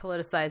to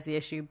politicize the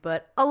issue,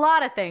 but a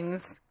lot of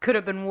things could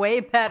have been way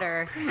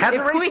better had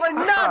the race line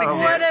not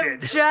existed. Would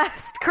have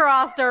just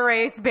crossed a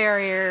race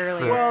barrier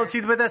earlier. Well,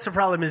 see, but that's the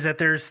problem is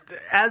that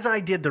as I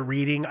did the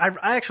reading, I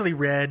actually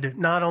read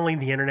not only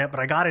the internet, but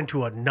I got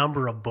into a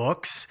number of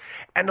books,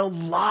 and a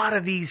lot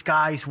of these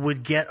guys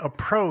would get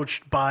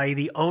approached by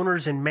the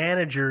owners and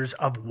managers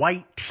of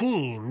white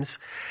teams,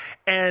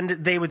 and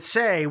they would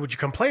say, would you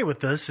come play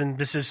with us? And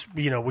this is,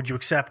 would you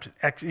accept,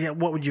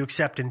 what would you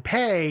accept in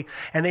pay?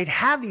 And they'd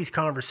have these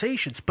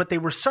conversations, but they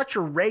were such a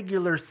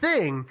regular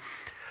thing,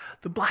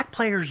 the black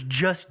players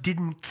just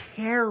didn't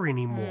care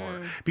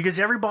anymore because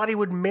everybody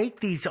would make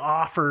these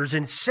offers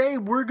and say,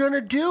 we're going to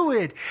do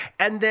it,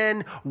 and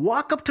then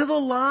walk up to the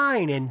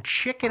line and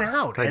chicken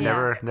out. They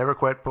never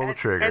quite pull the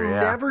trigger. And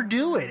never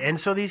do it. And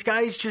so these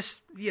guys just,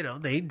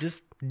 they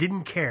just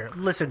didn't care.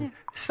 Listen,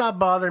 stop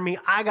bothering me.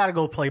 I got to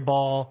go play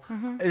ball.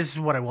 This is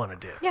what I want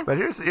to do. Yeah. But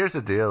here's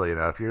the deal.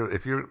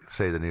 If you're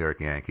say the New York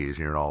Yankees, and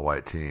you're an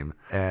all-white team,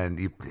 and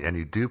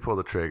you do pull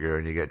the trigger,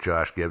 and you get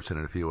Josh Gibson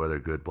and a few other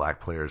good black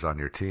players on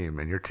your team,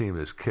 and your team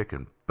is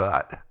kicking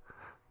butt.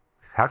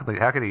 How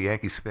can a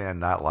Yankees fan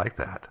not like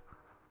that?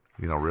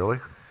 Really?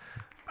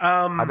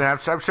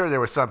 I'm sure there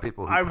were some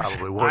people who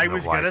probably wouldn't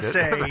have liked it.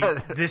 I was going to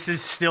say, this is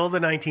still the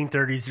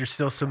 1930s. There's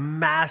still some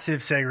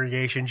massive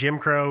segregation. Jim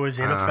Crow is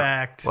in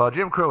effect. Well,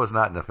 Jim Crow was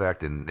not in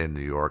effect in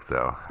New York,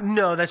 though.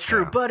 No, that's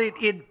true. But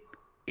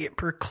it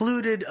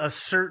precluded a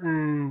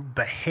certain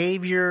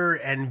behavior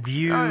and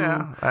view. Oh,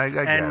 yeah. I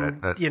get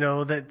it.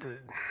 That...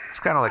 It's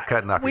kind of like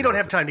cutting off. We don't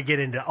have time to get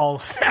into all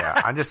of that.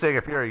 Yeah, I'm just saying,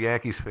 if you're a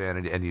Yankees fan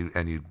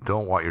and you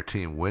don't want your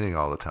team winning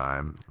all the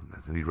time,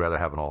 and you'd rather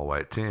have an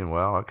all-white team,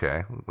 well,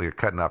 okay, you're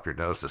cutting off your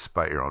nose to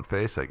spite your own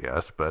face, I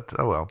guess. But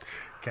oh well.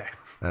 Okay.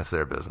 That's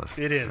their business.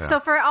 It is. Yeah. So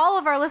for all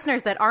of our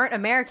listeners that aren't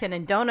American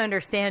and don't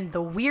understand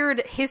the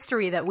weird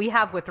history that we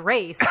have with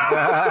race,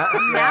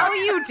 now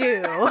you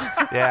do.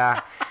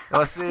 Yeah.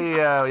 Let's see.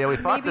 We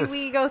thought Maybe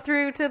we go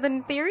through to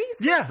the theories?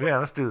 Yeah.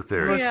 Let's do the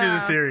theories. Let's do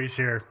the theories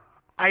here.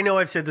 I know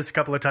I've said this a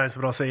couple of times,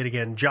 but I'll say it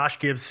again. Josh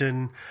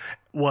Gibson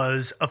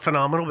was a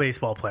phenomenal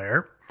baseball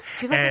player.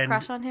 Do you have a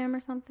crush on him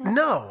or something?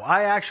 No,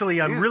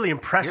 I'm really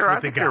impressed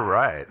with the guy. You're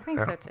right. I think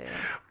so too.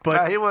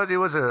 But he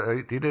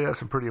did have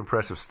some pretty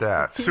impressive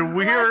stats. So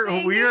we are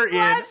in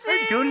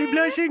totally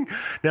blushing.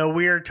 No,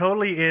 we are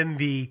totally in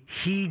the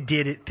he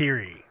did it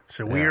theory.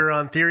 So we are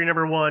on theory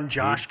number 1.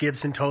 Josh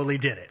Gibson totally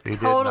did it. He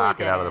did knock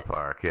it out of the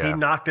park. Yeah. He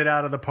knocked it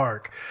out of the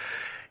park.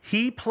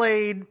 He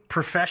played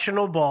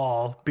professional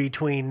ball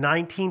between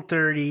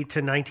 1930 to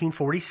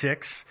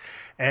 1946.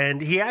 And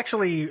he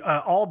actually,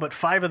 all but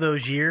 5 of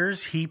those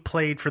years, he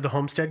played for the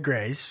Homestead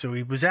Grays. So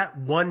he was at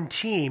one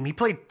team. He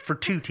played for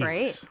 2 teams.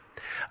 Great.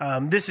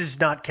 This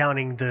is not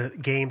counting the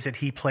games that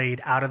he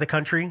played out of the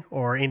country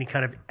or any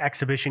kind of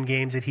exhibition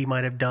games that he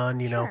might have done,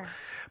 you know.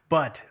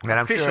 But and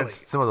I'm officially, sure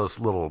it's some of those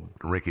little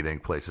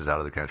rinky-dink places out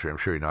of the country, I'm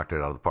sure he knocked it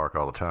out of the park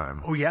all the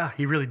time. Oh, yeah,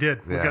 he really did.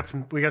 Yeah.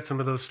 We got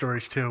some of those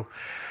stories, too.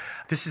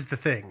 This is the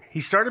thing.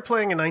 He started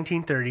playing in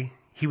 1930.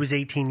 He was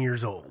 18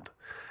 years old.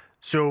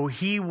 So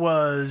he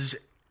was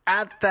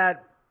at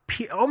that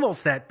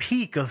almost that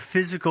peak of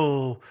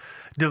physical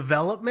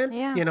development.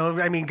 Yeah. You know,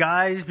 I mean,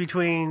 guys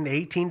between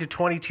 18 to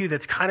 22,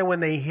 that's kind of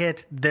when they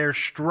hit their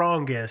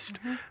strongest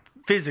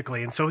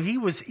physically. And so he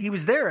was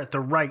there at the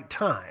right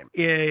time.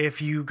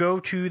 If you go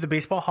to the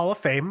Baseball Hall of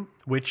Fame,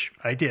 which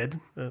I did,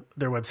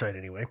 their website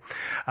anyway,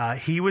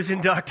 he was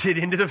inducted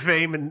into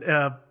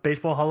the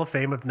Baseball Hall of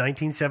Fame of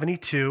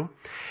 1972.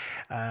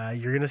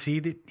 You're going to see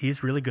that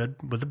he's really good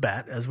with the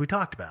bat, as we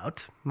talked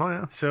about. Oh,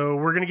 yeah. So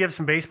we're going to give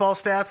some baseball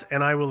stats,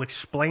 and I will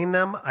explain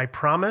them, I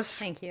promise.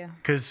 Thank you.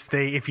 Because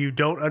if you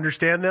don't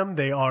understand them,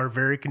 they are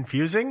very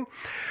confusing.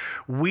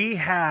 We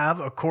have,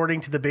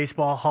 according to the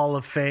Baseball Hall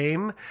of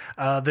Fame,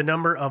 the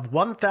number of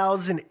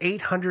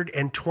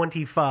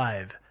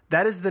 1,825.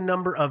 That is the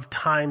number of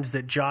times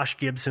that Josh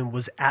Gibson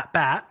was at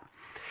bat.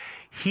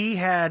 He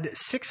had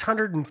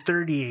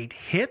 638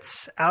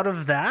 hits out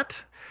of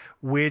that,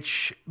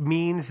 which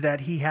means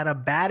that he had a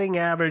batting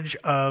average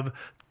of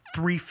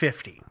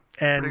 350.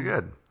 And pretty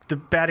good. The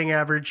batting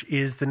average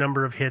is the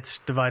number of hits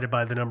divided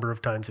by the number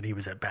of times that he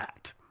was at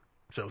bat.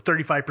 So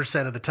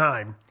 35% of the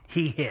time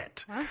he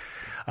hit. Huh?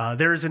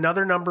 There is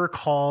another number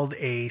called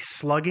a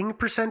slugging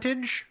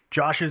percentage.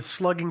 Josh's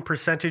slugging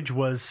percentage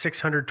was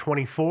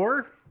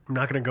 624. I'm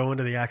not going to go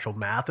into the actual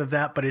math of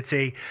that, but it's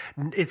a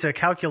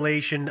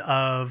calculation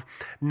of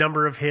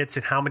number of hits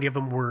and how many of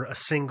them were a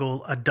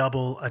single, a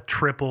double, a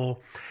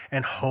triple,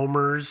 and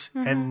homers.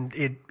 And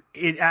it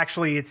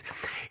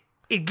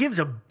gives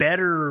a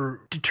better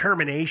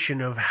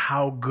determination of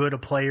how good a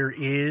player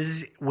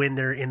is when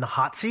they're in the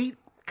hot seat.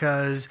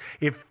 Because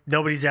if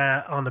nobody's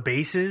on the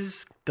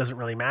bases, doesn't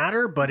really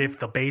matter. But if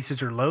the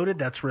bases are loaded,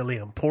 that's really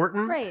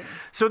important. Right.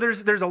 So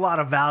there's a lot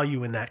of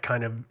value in that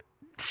kind of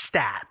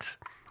stat.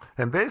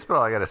 And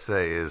baseball, I got to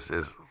say, is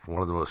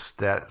one of the most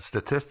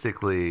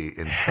statistically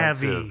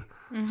intensive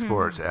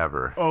sports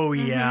ever. Oh,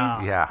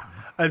 yeah.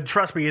 Yeah.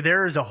 Trust me,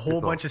 there is a whole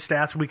bunch of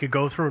stats we could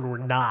go through, and we're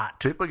not.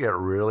 People get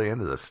really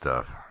into this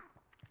stuff.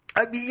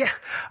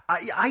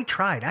 I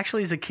tried.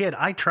 Actually, as a kid,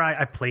 I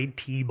played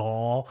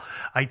t-ball.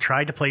 I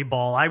tried to play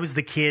ball. I was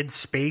the kid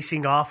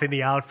spacing off in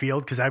the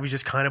outfield because I was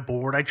just kind of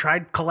bored. I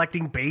tried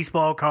collecting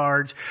baseball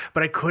cards,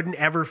 but I couldn't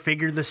ever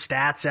figure the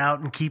stats out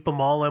and keep them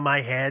all in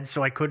my head,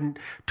 so I couldn't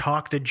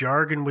talk the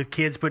jargon with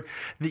kids. But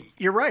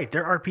you're right.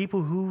 There are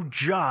people who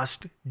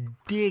just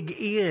dig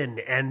in,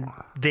 and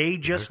they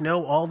just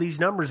know all these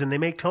numbers, and they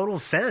make total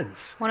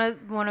sense.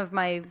 One of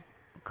my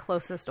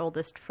closest,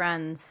 oldest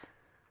friends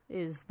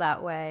is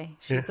that way.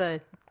 She's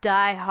a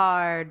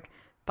diehard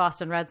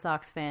Boston Red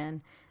Sox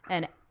fan,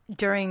 and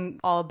during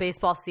all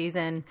baseball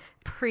season,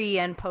 pre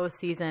and post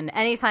season,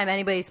 anytime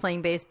anybody's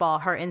playing baseball,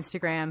 her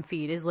Instagram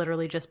feed is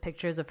literally just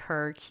pictures of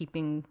her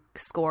keeping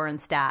score and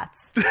stats.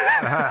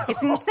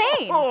 It's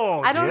insane.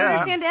 I don't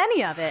understand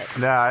any of it.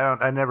 No,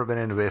 I've never been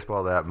into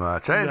baseball that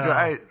much.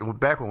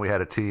 Back when we had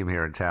a team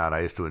here in town,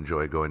 I used to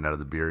enjoy going down to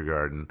the beer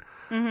garden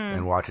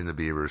and watching the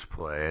Beavers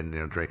play,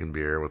 and drinking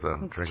beer with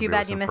It's too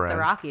bad you missed the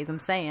Rockies. I'm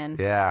saying.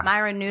 Yeah.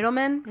 Myron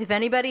Noodleman. If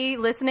anybody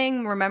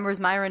listening remembers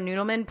Myron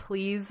Noodleman,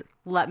 please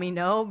let me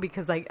know,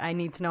 because I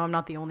need to know I'm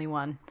not the only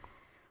one.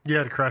 You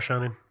had a crush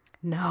on him?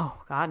 No,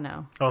 God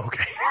no. Oh,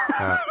 okay.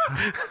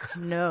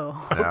 No.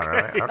 Okay.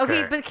 Right.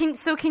 Okay, but can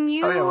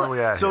you? Oh, yeah, what are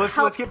we at so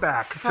here? let's get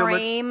back.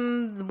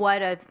 Frame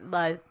what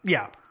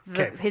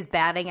his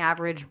batting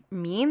average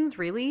means,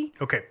 really.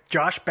 Okay,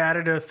 Josh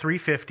batted a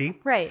 350.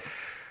 Right.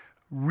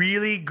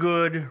 Really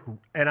good,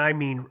 and I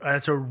mean,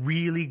 that's a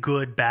really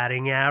good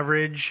batting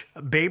average.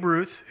 Babe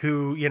Ruth,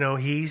 who,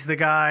 he's the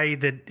guy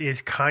that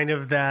is kind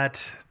of that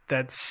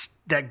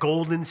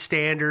golden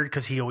standard,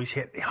 because he always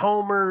hit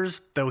homers,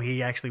 though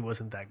he actually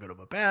wasn't that good of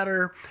a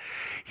batter.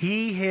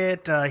 He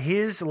hit,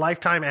 his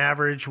lifetime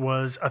average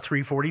was a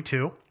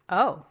 342.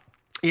 Oh.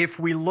 If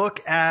we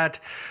look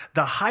at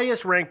the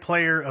highest ranked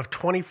player of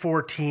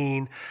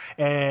 2014,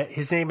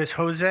 his name is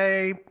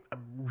Jose.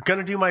 I'm going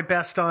to do my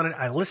best on it.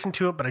 I listened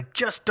to it, but I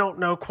just don't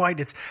know quite.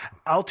 It's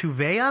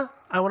Altuve.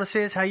 I want to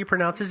say is how you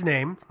pronounce his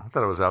name. I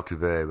thought it was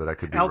Altuve, but I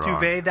could be wrong.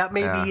 Altuve, that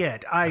may be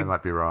it. I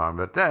might be wrong,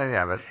 but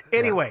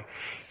anyway,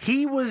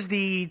 he was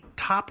the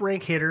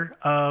top-ranked hitter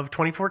of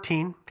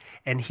 2014,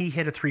 and he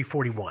hit a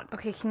 341.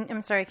 Okay,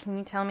 I'm sorry. Can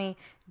you tell me,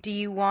 do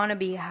you want to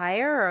be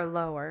higher or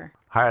lower?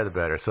 Higher the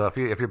better. So if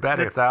you're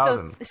batting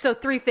 1,000, so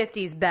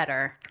 350 is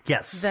better.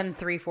 Yes. Than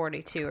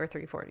 342 or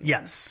 340.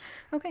 Yes.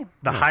 Okay.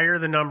 The higher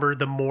the number,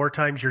 the more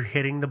times you're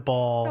hitting the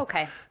ball.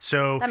 Okay.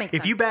 So that makes if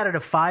sense. you batted a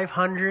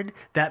 500,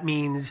 that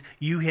means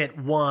you hit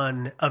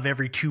one of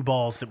every 2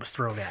 balls that was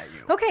thrown at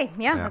you. Okay.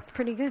 Yeah. That's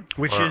pretty good.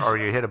 Or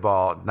you hit a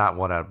ball, not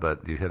one out,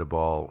 but you hit a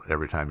ball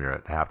every time you're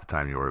at half the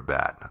time you were at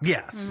bat.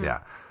 Yes. Mm-hmm. Yeah.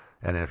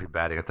 And then if you're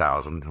batting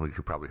 1,000,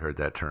 you probably heard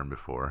that term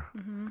before.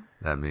 Mm-hmm.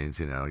 That means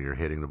you're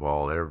hitting the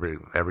ball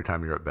every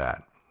time you're at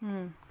bat.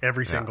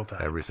 Every single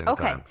time. Every single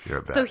time you're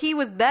at bat. So he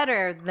was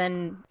better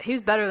than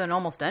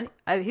almost any.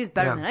 He was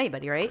better than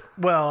anybody, right?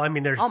 Well, I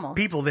mean, there's almost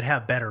people that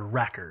have better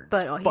records,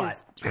 but he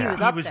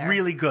was there.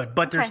 Really good.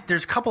 But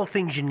there's a couple of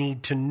things you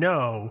need to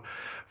know.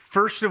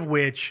 First of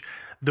which,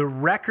 the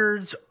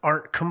records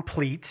aren't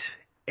complete.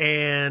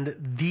 And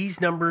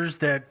these numbers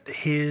that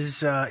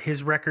his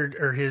record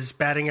or his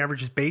batting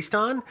average is based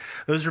on,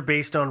 those are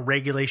based on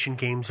regulation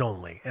games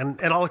only. And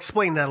I'll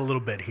explain that a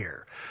little bit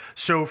here.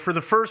 So for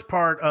the first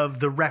part of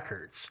the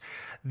records,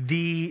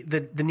 the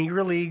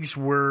Negro Leagues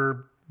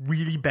were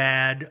really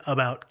bad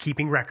about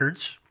keeping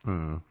records.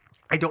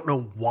 I don't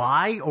know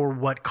why or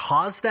what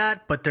caused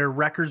that, but their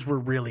records were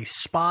really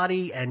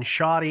spotty and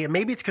shoddy. And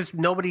maybe it's because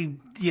nobody,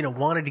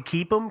 wanted to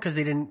keep them because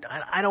they didn't.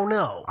 I don't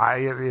know.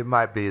 It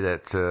might be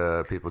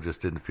that people just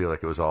didn't feel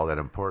like it was all that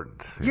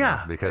important.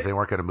 Because they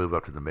weren't going to move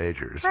up to the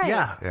majors. Right.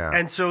 Yeah.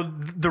 And so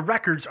the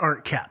records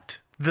aren't kept.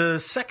 The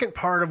second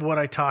part of what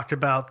I talked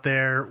about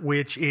there,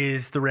 which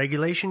is the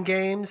regulation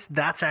games,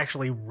 that's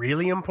actually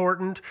really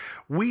important.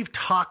 We've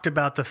talked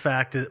about the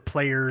fact that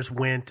players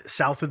went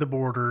south of the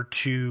border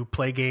to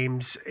play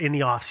games in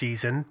the off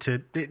season.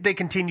 They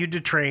continued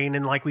to train,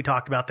 and like we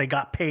talked about, they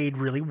got paid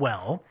really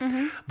well.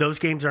 Mm-hmm. Those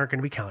games aren't going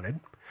to be counted.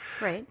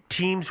 Right.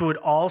 Teams would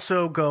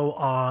also go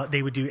on,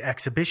 they would do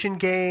exhibition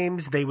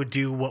games. They would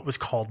do what was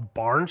called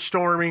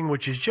barnstorming,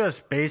 which is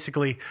just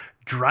basically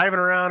driving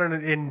around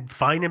and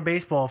finding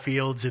baseball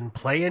fields and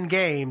playing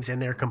games,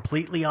 and they're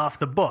completely off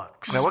the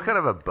books. Now, what kind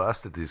of a bus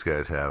did these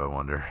guys have, I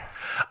wonder?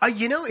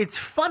 It's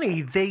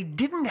funny. They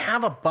didn't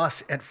have a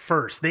bus at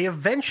first. They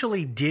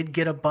eventually did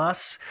get a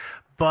bus,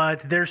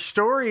 but there's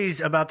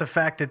stories about the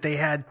fact that they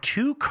had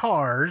 2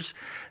 cars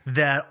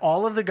that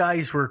all of the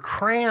guys were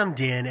crammed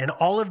in, and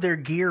all of their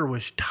gear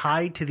was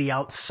tied to the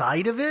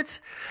outside of it.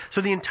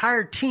 So the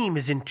entire team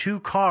is in 2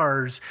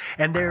 cars,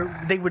 and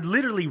they would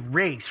literally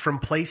race from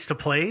place to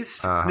place.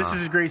 This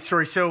is a great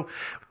story. So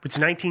it's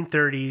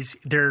 1930s.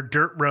 They're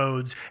dirt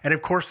roads, and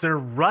of course they're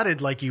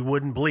rutted like you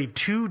wouldn't believe.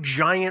 2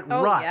 giant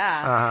ruts.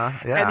 Yeah.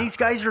 And these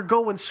guys are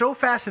going so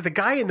fast that the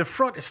guy in the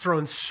front is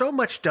throwing so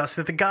much dust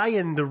that the guy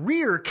in the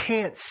rear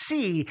can't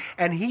see,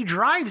 and he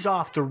drives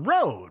off the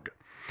road.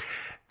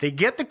 They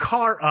get the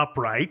car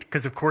upright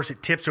because, of course,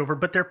 it tips over,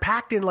 but they're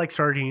packed in like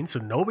sardines, so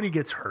nobody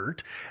gets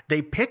hurt.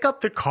 They pick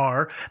up the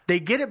car. They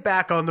get it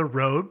back on the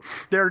road.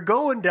 They're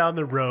going down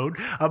the road.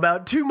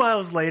 About 2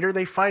 miles later,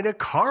 they find a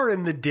car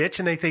in the ditch,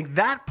 and they think,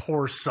 that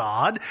poor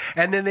sod.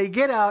 And then they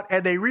get out,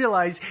 and they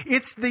realize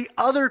it's the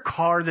other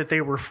car that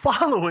they were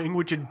following,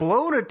 which had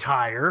blown a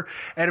tire,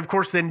 and, of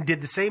course, then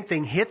did the same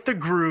thing, hit the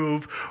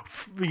groove,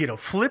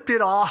 flipped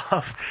it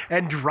off,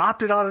 and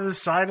dropped it onto the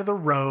side of the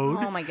road.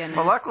 Oh, my goodness.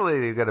 Well,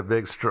 luckily, you've got a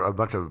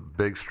bunch of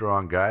big,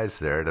 strong guys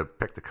there to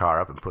pick the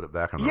car up and put it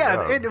back on the road.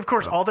 Yeah, and of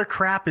course, all their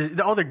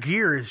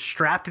gear is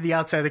strapped to the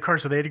outside of the car,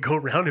 so they had to go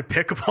around and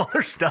pick up all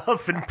their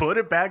stuff and put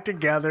it back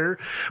together.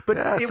 But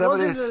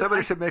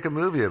somebody should make a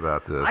movie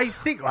about this. I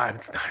think,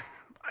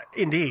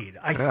 indeed,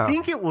 I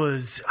think it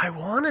was. I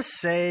want to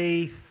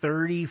say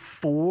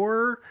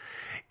 34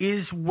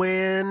 is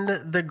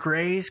when the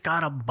Grays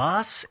got a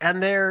bus,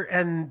 and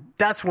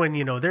that's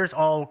when there's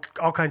all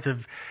kinds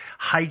of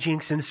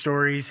hijinks and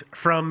stories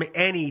from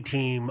any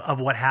team of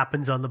what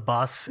happens on the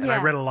bus. And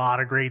I read a lot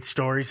of great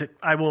stories that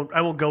I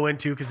won't go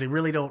into because they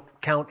really don't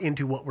count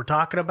into what we're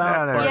talking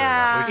about.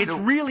 No. It's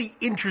really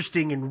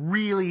interesting and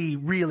really,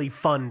 really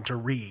fun to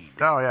read.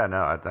 Oh, yeah,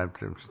 no.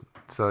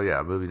 So, yeah,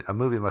 a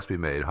movie must be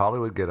made.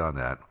 Hollywood, get on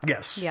that.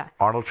 Yes. Yeah.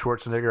 Arnold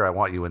Schwarzenegger, I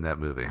want you in that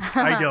movie.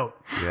 I don't.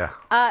 Yeah.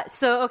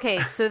 So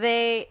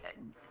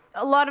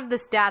a lot of the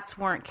stats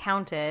weren't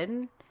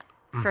counted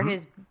for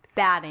his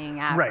batting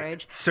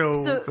average. Right.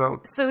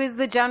 So is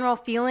the general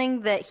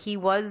feeling that he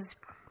was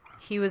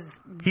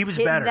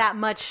better that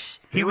much?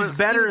 He was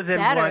better than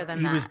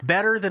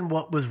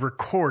what was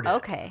recorded.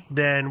 Okay.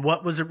 Than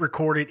what was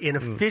recorded in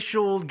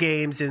official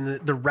games in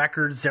the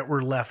records that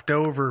were left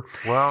over.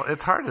 Well,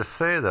 it's hard to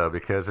say though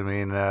because he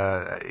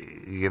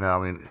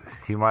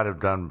might have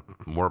done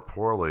more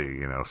poorly,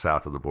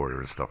 south of the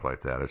border and stuff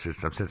like that. It's just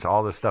since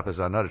all this stuff is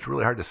unknown, it's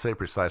really hard to say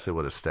precisely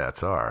what his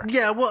stats are.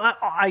 Yeah, well,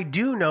 I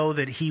do know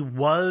that he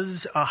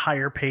was a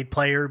higher paid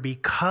player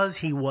because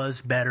he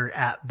was better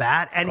at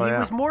bat, and he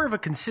was more of a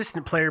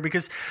consistent player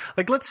because,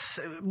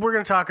 we're going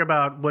going to talk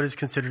about what is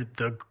considered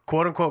the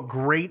quote-unquote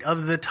great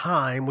of the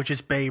time, which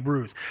is Babe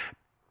Ruth.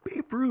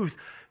 Babe Ruth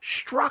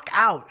struck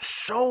out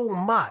so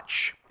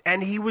much,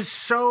 and he was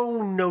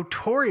so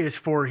notorious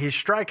for his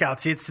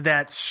strikeouts. It's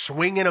that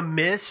swing and a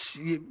miss.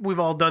 We've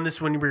all done this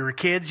when we were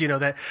kids,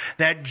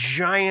 that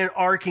giant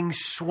arcing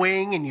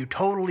swing and you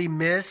totally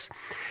miss.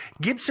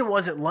 Gibson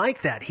wasn't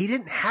like that. He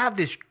didn't have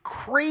this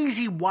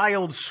crazy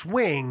wild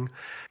swing.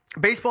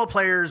 Baseball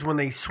players, when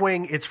they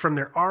swing, it's from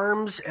their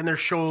arms and their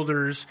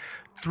shoulders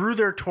through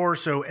their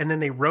torso, and then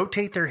they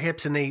rotate their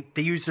hips and they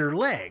use their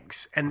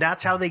legs. And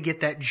that's how they get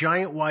that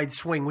giant wide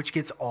swing, which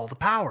gets all the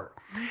power.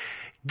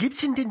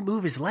 Gibson didn't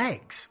move his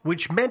legs,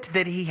 which meant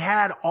that he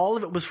had all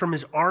of it was from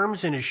his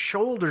arms and his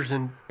shoulders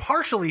and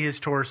partially his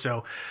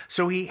torso.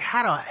 So he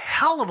had a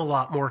hell of a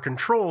lot more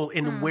control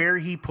in where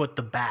he put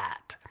the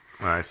bat.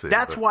 I see.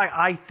 That's why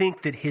I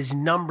think that his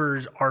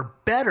numbers are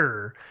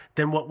better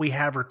than what we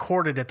have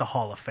recorded at the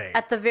Hall of Fame.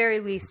 At the very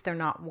least, they're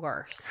not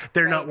worse.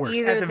 They're not worse.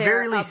 Either at the they're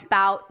very least,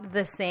 about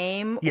the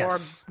same Yes.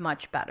 or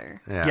much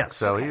better. Yeah. Yes.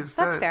 So Okay.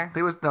 That's fair.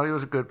 He was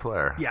a good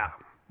player. yeah.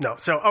 No.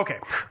 So okay.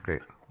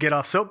 Great. Get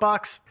off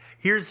soapbox.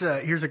 Here's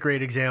a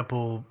great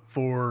example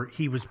for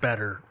he was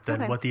better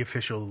than Okay. what the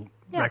official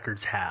Yeah.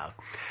 records have.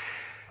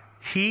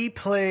 He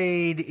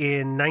played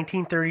in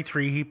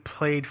 1933. He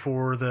played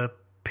for the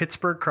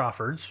Pittsburgh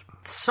Crawfords.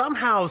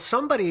 Somehow,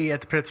 somebody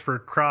at the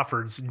Pittsburgh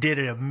Crawfords did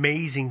an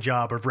amazing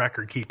job of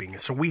record keeping.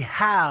 So we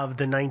have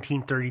the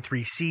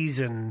 1933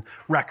 season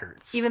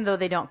records. Even though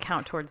they don't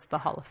count towards the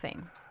Hall of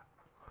Fame.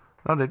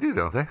 Oh, they do,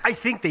 don't they? I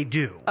think they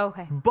do.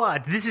 Okay.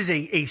 But this is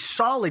a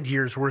solid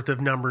year's worth of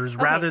numbers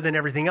rather than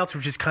everything else,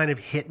 which is kind of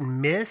hit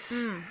and miss.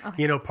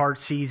 Okay.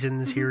 Part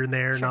seasons here and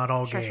there, not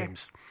all sure.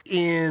 games.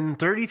 In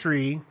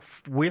 33,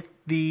 with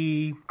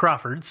the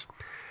Crawfords,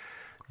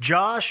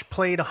 Josh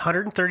played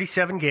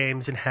 137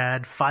 games and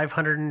had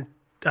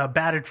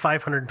batted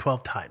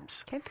 512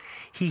 times. Okay.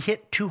 He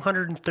hit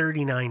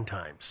 239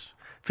 times.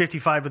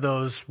 55 of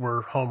those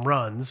were home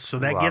runs, so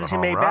that lot gives of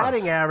him a home runs.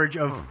 batting average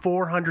of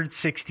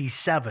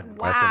 467.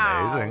 Wow.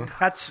 That's amazing.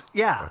 That's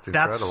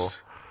incredible.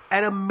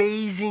 an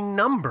amazing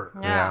number.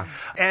 Yeah.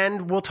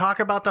 And we'll talk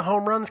about the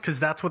home runs because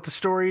that's what the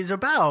story is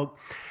about.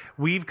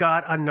 We've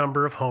got a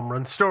number of home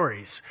run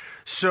stories.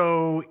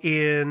 So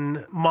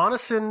in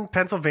Monessen,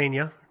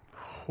 Pennsylvania,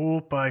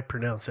 hope I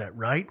pronounce that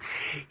right,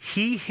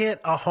 he hit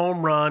a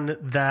home run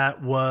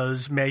that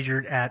was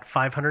measured at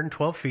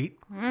 512 feet.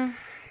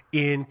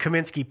 In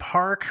Kaminsky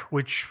Park,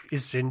 which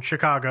is in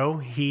Chicago,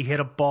 he hit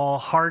a ball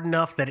hard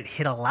enough that it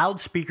hit a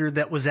loudspeaker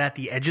that was at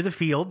the edge of the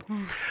field.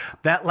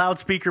 That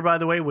loudspeaker, by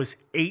the way, was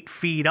 8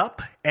 feet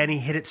up, and he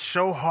hit it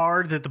so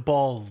hard that the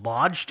ball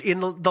lodged in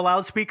the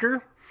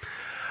loudspeaker,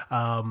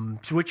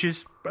 which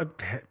is a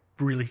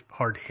really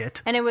hard hit.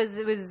 And it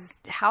was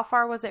how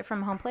far was it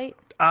from home plate?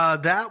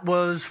 That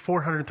was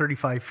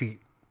 435 feet.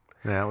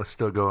 Yeah, it was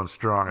still going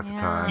strong at the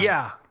time.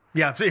 Yeah.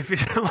 Yeah, if it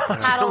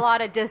Had a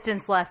lot of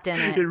distance left in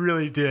it. It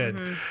really did.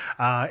 In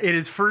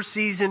his first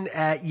season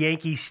at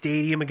Yankee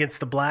Stadium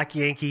against the Black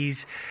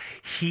Yankees,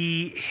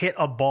 he hit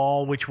a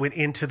ball which went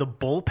into the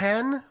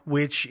bullpen,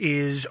 which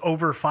is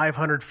over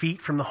 500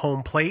 feet from the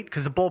home plate,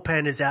 because the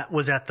bullpen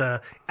was at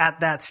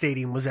that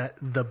stadium was at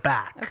the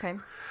back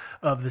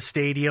of the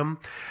stadium.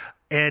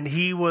 And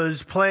he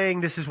was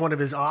playing. This is one of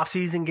his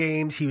off-season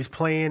games. He was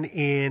playing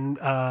in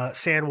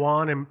San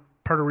Juan in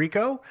Puerto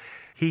Rico.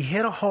 He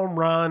hit a home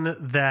run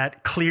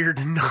that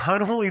cleared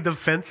not only the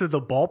fence of the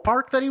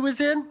ballpark that he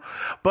was in,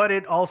 but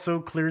it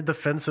also cleared the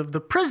fence of the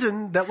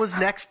prison that was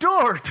next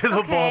door to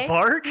the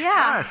ballpark.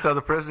 Yeah. So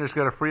the prisoners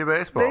got a free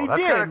baseball. They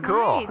That's did. kind of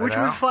cool. Nice. Which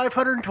was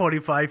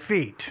 525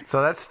 feet.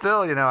 So that's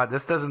still,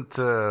 this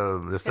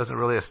doesn't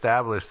really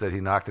establish that he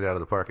knocked it out of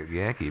the park at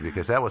Yankee,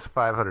 because that was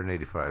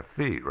 585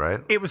 feet,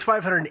 right? It was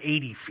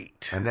 580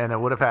 feet. And then it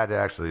would have had to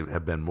actually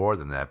have been more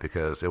than that,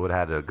 because it would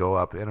have had to go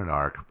up in an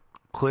arc,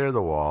 clear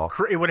the wall,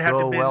 It would have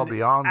go to been well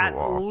beyond at the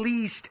wall.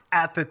 least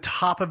at the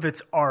top of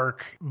its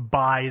arc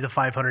by the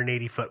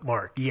 580-foot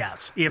mark.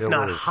 Yes, if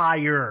not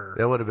higher.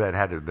 It would have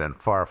had to have been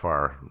far,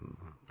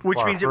 Which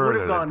far means it would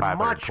have further gone than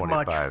much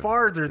 525.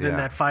 farther than Yeah.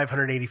 that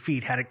 580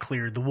 feet had it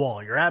cleared the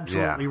wall. You're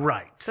absolutely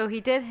right. So he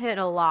did hit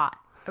a lot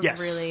of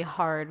Yes. really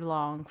hard,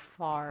 long,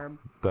 far.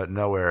 But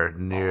nowhere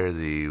near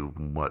the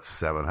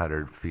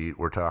 700 feet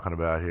we're talking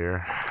about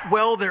here.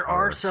 Well, there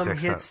are Or some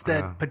 600, hits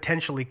that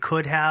potentially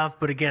could have,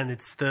 but again,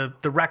 it's the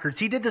records.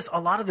 He did this.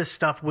 A lot of this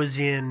stuff was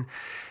in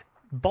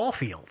ball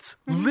fields,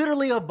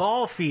 literally a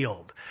ball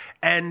field,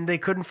 and they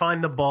couldn't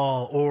find the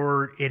ball,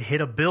 or it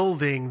hit a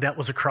building that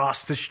was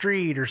across the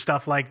street or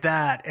stuff like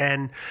that.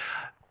 And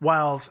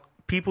while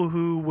people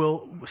who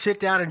will sit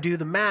down and do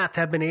the math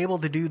have been able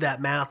to do that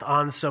math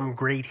on some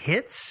great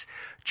hits,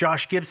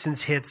 Josh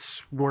Gibson's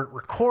hits weren't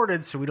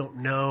recorded, so we don't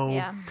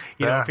know,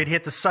 if it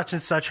hit the such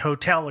and such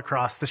hotel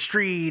across the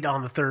street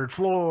on the third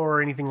floor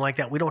or anything like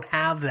that. We don't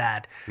have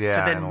that to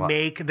then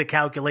make the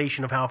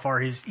calculation of how far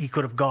he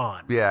could have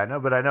gone. Yeah, I know,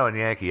 but I know in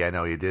Yankee,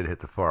 he did hit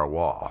the far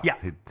wall. Yeah.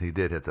 He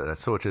did hit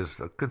which is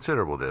a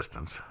considerable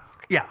distance.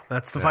 Yeah,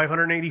 that's the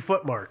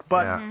 580-foot mark.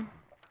 But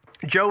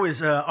Joe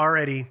is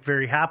already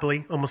very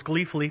happily, almost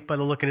gleefully, by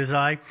the look in his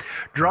eye,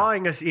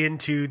 drawing us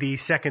into the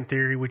second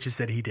theory, which is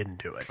that he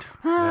didn't do it.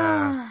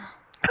 Yeah.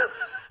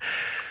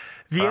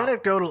 The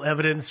anecdotal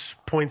evidence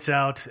points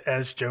out,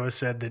 as Joe has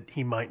said, that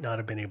he might not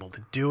have been able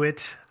to do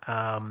it.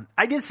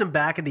 I did some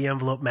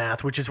back-of-the-envelope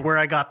math, which is where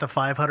I got the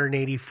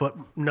 580-foot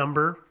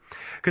number,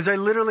 because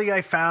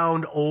I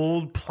found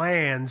old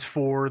plans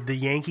for the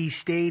Yankee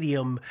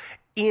Stadium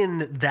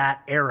in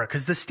that era,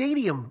 because the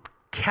stadium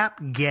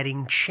kept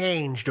getting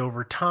changed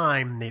over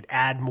time. They'd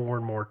add more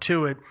and more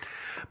to it,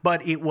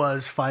 but it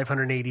was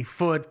 580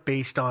 foot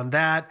based on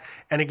that.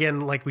 And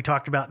again, like we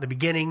talked about in the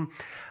beginning,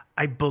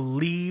 I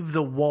believe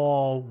the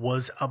wall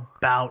was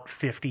about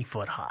 50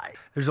 foot high.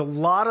 There's a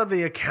lot of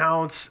the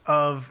accounts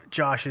of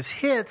Josh's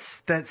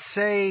hits that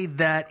say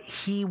that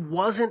he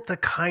wasn't the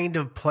kind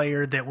of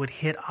player that would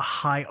hit a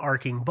high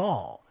arcing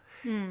ball.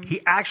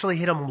 He actually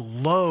hit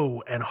them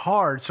low and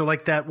hard. So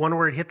like that one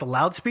where it hit the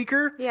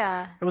loudspeaker,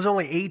 it was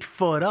only 8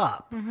 foot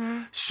up.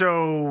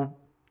 So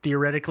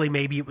theoretically,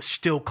 maybe it was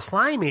still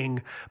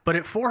climbing, but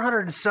at 400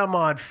 and some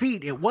odd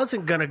feet, it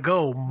wasn't going to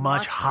go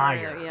much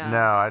higher. No,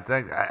 I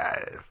think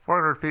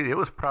 400 feet, it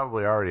was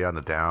probably already on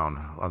the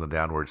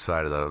downward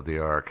side of the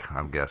arc,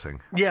 I'm guessing.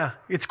 Yeah,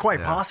 it's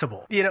quite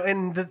possible. You know,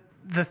 and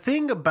the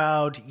thing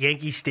about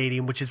Yankee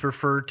Stadium, which is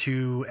referred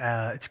to,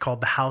 it's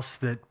called the house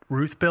that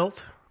Ruth built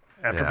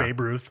after Babe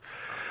Ruth.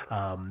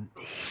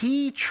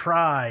 He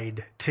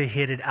tried to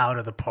hit it out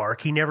of the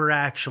park. He never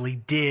actually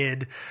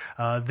did.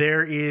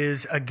 There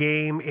is a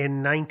game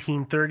in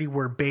 1930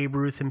 where Babe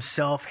Ruth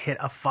himself hit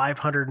a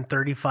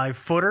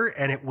 535-footer,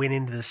 and it went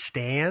into the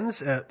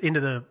stands,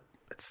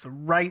 it's the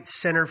right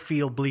center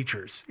field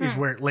bleachers is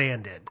where it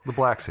landed. The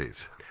black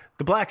seats.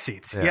 The black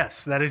seats,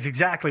 yes. That is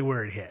exactly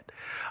where it hit.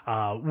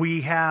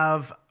 We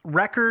have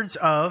records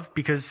of,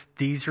 because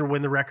these are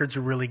when the records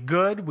are really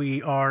good,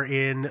 we are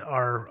in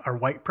our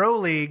white pro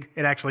league,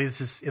 and actually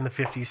this is in the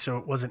 50s, so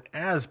it wasn't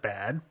as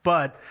bad,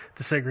 but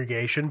the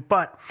segregation.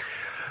 But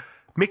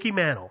Mickey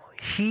Mantle,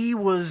 he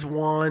was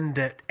one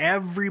that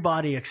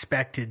everybody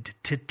expected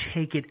to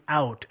take it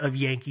out of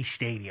Yankee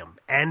Stadium.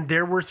 And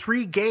there were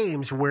 3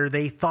 games where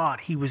they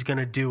thought he was going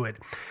to do it.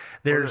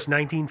 There's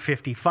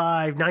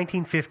 1955,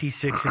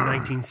 1956, and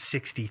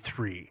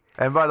 1963.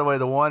 And by the way,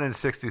 the one in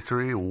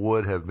 63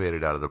 would have made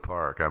it out of the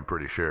park, I'm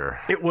pretty sure.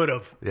 It would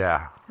have.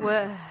 Yeah.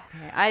 Well,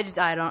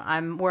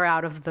 we're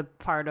out of the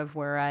part of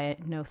where I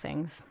know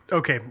things.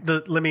 Okay,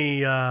 let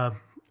me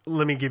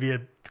give you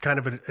kind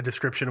of a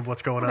description of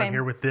what's going on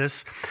here with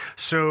this.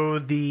 So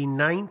the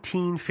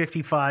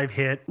 1955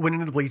 hit went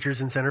into the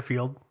bleachers in center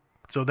field,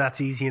 so that's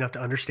easy enough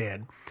to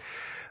understand.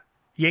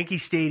 Yankee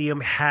Stadium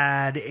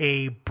had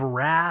a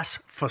brass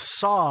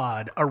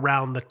facade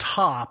around the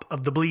top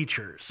of the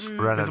bleachers.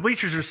 Because the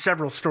bleachers are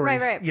several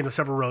stories,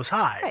 several rows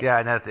high. Yeah,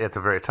 and at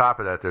the very top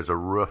of that, there's a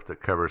roof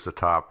that covers the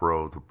top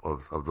row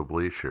of the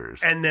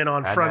bleachers. And then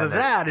on front of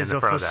that is a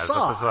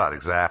facade.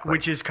 Exactly.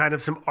 Which is kind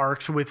of some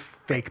arcs with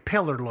fake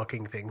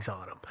pillar-looking things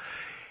on them.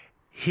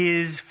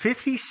 His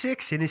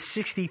 56 and his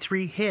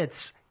 63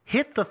 hits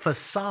hit the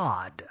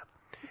facade.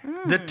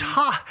 The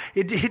top,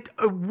 it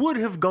would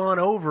have gone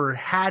over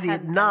had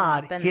it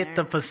not hit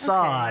the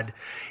facade.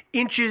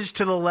 Inches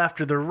to the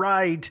left or the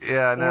right,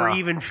 or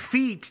even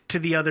feet to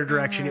the other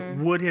direction, it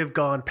would have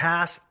gone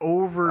past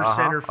over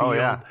center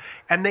field,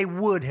 and they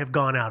would have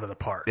gone out of the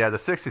park. Yeah, the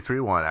 63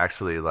 one,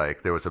 actually,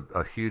 like, there was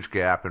a huge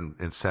gap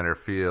in center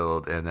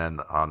field, and then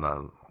on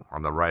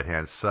the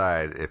right-hand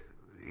side, if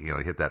you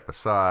hit that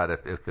facade,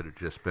 if it had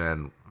just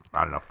been,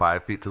 I don't know,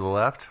 5 feet to the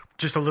left,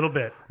 just a little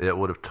bit, it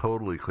would have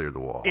totally cleared the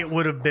wall. It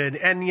would have been,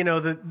 and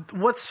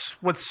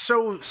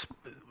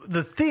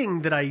the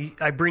thing that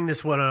I bring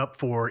this one up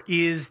for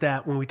is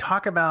that when we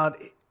talk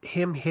about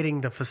him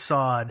hitting the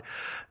facade,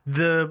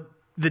 the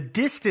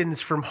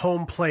distance from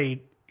home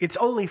plate, it's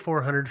only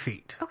 400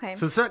 feet. Okay.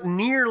 So it's not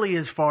nearly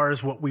as far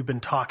as what we've been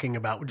talking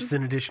about, which is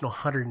an additional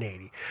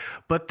 180.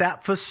 But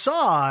that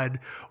facade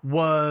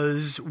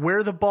was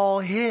where the ball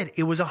hit.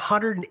 It was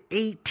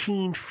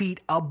 118 feet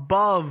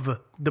above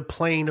the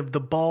plane of the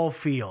ball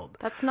field.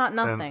 That's not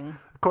nothing.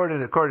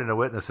 And according to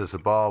witnesses, the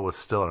ball was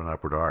still in an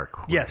upward arc.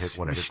 Yes, it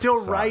was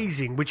still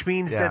rising, which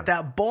means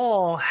that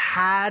ball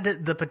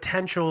had the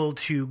potential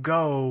to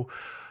go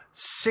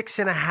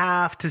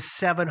 6.5 to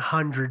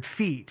 700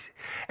 feet.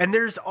 And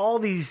there's all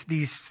these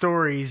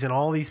stories and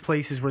all these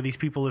places where these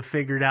people have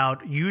figured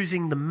out,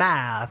 using the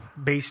math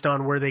based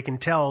on where they can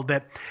tell,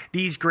 that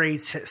these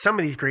greats, some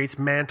of these greats,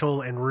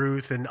 Mantle and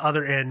Ruth and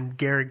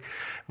Gehrig,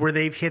 where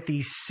they've hit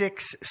these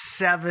 6,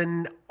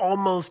 7,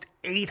 almost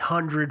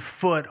 800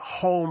 foot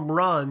home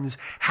runs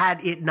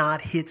had it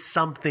not hit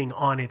something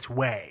on its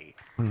way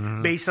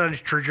based on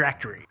its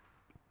trajectory.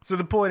 So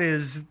the point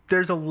is,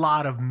 there's a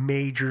lot of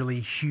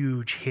majorly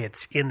huge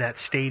hits in that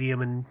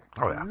stadium, and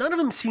none of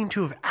them seem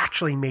to have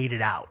actually made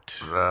it out.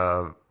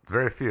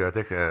 Very few. I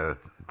think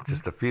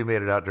just a few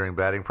made it out during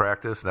batting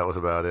practice, and that was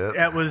about it.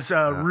 That was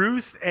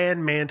Ruth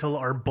and Mantle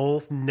are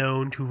both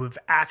known to have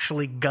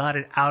actually got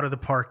it out of the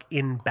park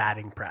in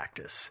batting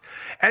practice.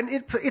 And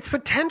it's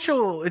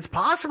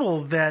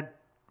possible that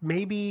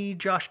maybe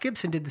Josh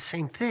Gibson did the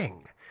same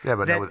thing. Yeah,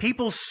 but that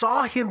people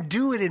saw him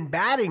do it in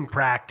batting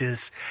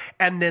practice,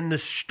 and then the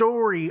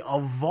story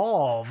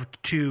evolved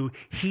to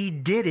he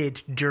did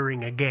it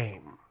during a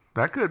game.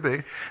 That could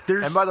be.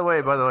 And by the way,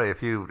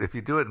 if you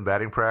do it in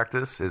batting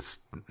practice, it's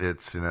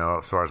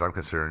as far as I'm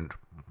concerned,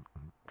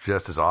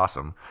 just as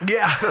awesome.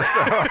 Yeah. So,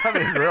 I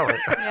mean, really.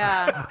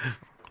 Yeah.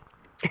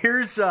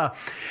 Here's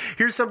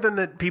something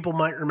that people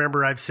might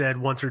remember I've said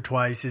once or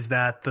twice, is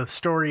that the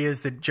story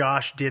is that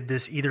Josh did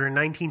this either in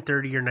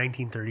 1930 or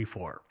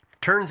 1934.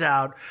 Turns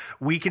out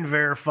we can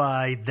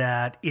verify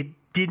that it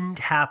didn't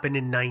happen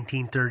in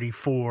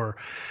 1934.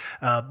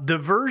 The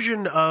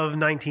version of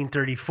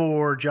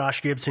 1934,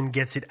 Josh Gibson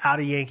gets it out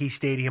of Yankee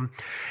Stadium.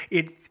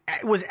 It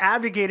was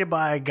advocated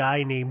by a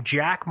guy named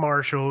Jack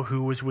Marshall,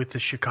 who was with the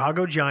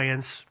Chicago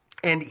Giants.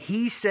 And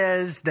he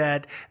says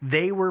that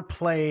they were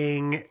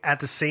playing at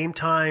the same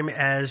time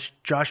as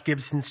Josh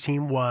Gibson's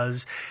team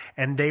was,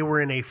 and they were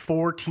in a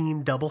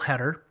 4-team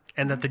doubleheader.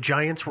 And that the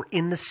Giants were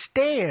in the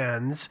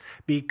stands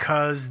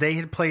because they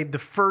had played the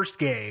first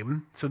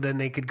game, so then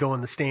they could go in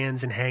the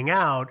stands and hang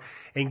out.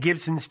 And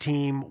Gibson's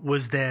team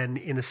was then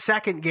in the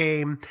second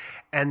game,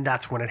 and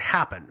that's when it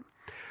happened.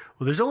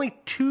 Well, there's only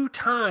 2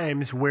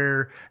 times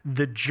where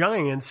the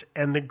Giants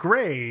and the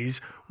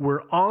Grays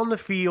were on the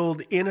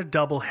field in a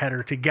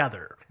doubleheader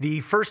together.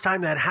 The first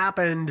time that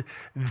happened,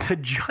 the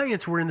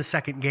Giants were in the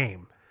second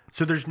game.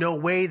 So there's no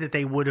way that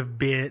they could have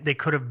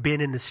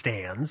been in the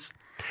stands.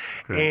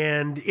 Okay.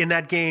 And in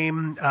that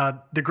game,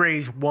 the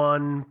Grays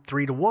won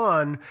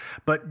 3-1,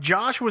 but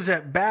Josh was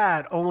at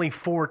bat only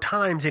 4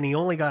 times, and he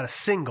only got a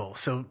single.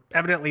 So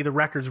evidently the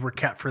records were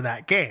kept for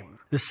that game.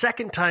 The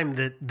second time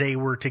that they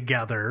were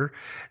together,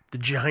 the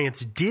Giants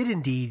did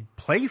indeed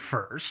play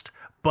first,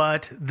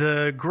 but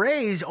the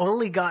Grays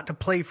only got to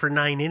play for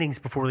 9 innings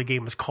before the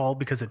game was called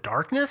because of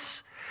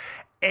darkness.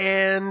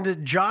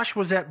 And Josh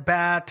was at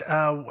bat,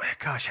 how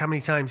many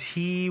times?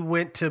 He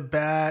went to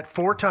bat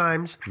 4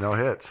 times. No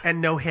hits.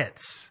 And no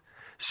hits.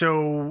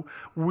 So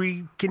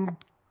we can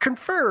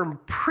confirm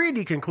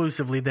pretty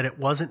conclusively that it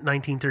wasn't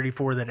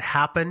 1934 that it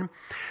happened.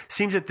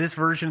 Seems that this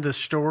version of the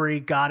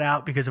story got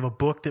out because of a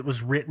book that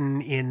was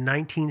written in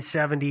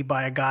 1970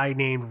 by a guy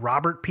named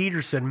Robert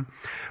Peterson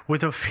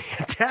with a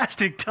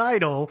fantastic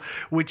title,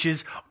 which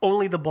is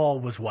Only the Ball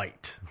Was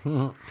White.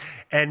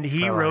 And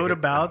he wrote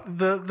about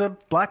the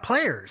black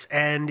players.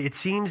 And it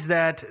seems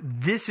that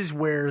this is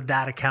where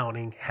that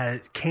accounting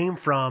came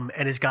from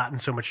and has gotten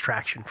so much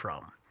traction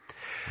from.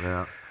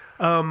 Yeah.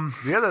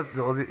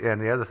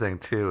 The other thing,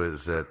 too,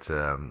 is that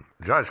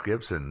Josh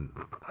Gibson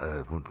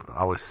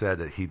always said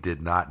that he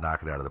did not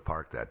knock it out of the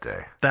park that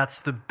day. That's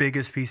the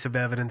biggest piece of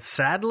evidence,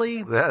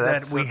 sadly,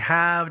 that we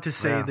have to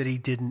say that he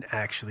didn't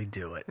actually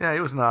do it. Yeah, he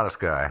was an honest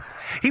guy.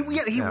 He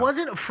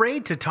wasn't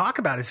afraid to talk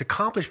about his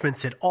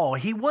accomplishments at all.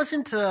 He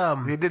wasn't...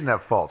 he didn't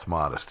have false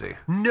modesty.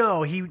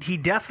 No, he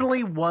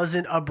definitely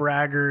wasn't a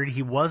braggart.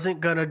 He wasn't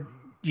going to...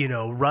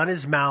 run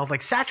his mouth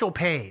like Satchel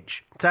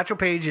Paige. Satchel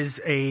Paige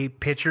is a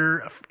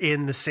pitcher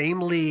in the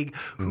same league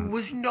who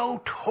was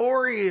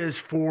notorious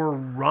for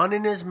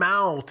running his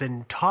mouth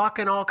and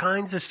talking all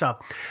kinds of stuff.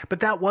 But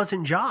that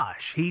wasn't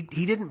Josh. He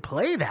didn't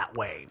play that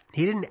way.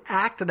 He didn't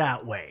act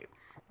that way.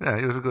 Yeah,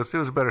 he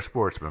was a better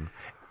sportsman.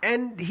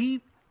 And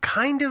he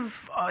kind of,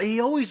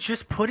 he always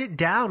just put it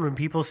down when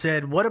people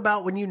said, what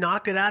about when you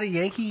knocked it out of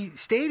Yankee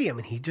Stadium?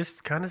 And he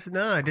just kind of said,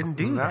 no, I didn't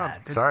do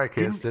that. Sorry,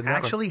 kids. Didn't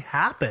actually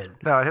happen.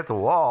 No, it hit the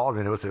wall. I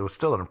mean, it was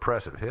still an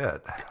impressive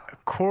hit.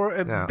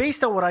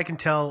 Based on what I can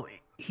tell,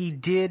 he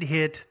did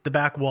hit the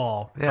back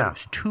wall. Yeah. It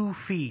was 2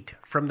 feet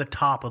from the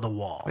top of the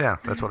wall. Yeah,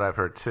 that's what I've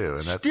heard, too.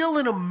 And still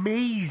an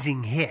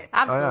amazing hit.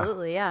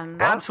 Absolutely, yeah.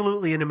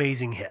 Absolutely an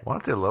amazing hit. Why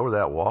don't they lower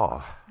that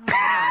wall?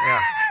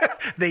 Yeah.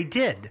 They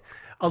did.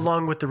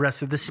 Along with the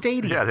rest of the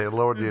stadium. Yeah, they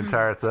lowered the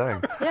entire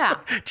thing. Yeah.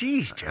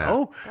 Jeez,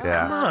 Joe.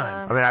 Yeah. Come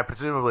on. I mean,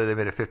 presumably they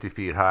made it 50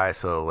 feet high,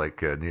 so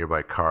like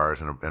nearby cars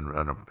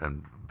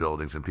and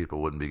buildings and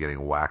people wouldn't be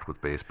getting whacked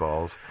with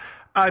baseballs.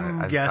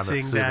 I'm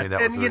guessing that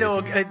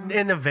and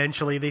and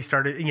eventually they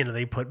started,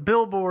 they put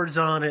billboards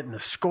on it and the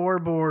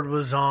scoreboard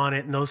was on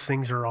it, and those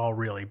things are all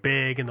really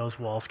big, and those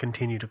walls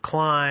continue to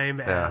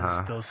climb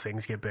as those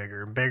things get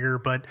bigger and bigger.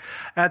 But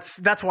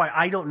that's why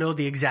I don't know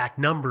the exact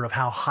number of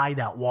how high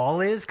that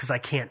wall is, because I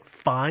can't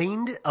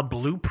find a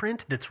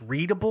blueprint that's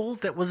readable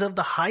that was of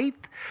the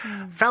height.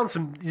 Found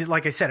some,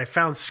 like I said, I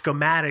found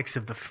schematics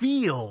of the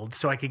field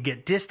so I could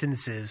get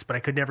distances, but I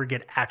could never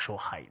get actual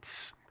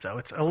heights. So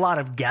it's a lot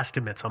of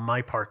guesstimates on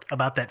my part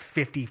about that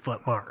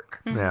 50-foot mark.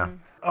 Yeah.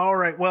 All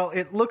right. Well,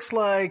 it looks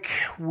like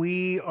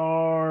we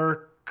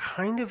are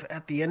kind of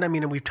at the end. I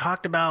mean, we've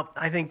talked about,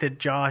 I think that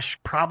Josh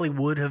probably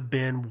would have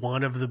been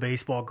one of the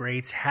baseball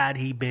greats had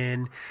he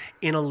been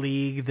in a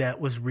league that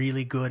was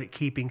really good at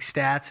keeping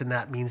stats, and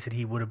that means that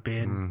he would have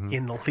been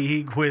in the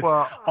league with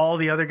all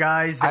the other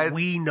guys that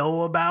we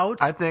know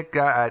about. I think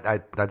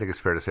it's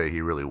fair to say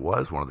he really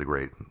was one of the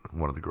great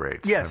one of the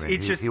greats. Yes, I mean,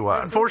 it's just he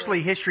was.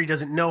 Unfortunately, history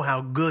doesn't know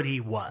how good he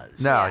was.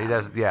 No, he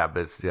doesn't. Yeah,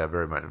 but it's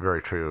very much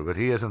very true. But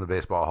he is in the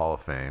Baseball Hall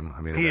of Fame.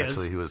 I mean,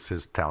 eventually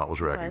his talent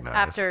was recognized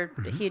after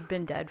he'd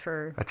been dead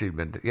for. After he'd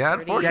been 30,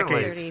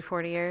 unfortunately 30,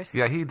 40 years.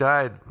 Yeah, he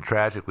died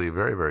tragically,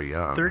 very very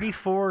young.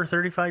 34,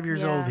 35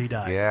 years old. He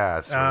died. Yeah,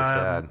 it's really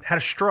sad. Had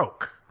a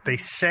stroke. They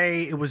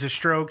say it was a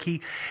stroke.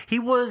 He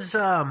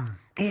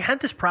had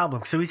this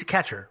problem. So he's a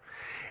catcher.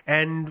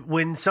 And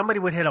when somebody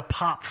would hit a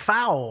pop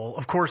foul,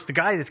 of course, the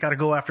guy that's got to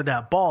go after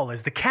that ball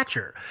is the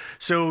catcher.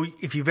 So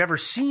if you've ever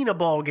seen a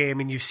ball game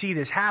and you see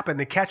this happen,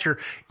 the catcher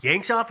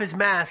yanks off his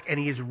mask and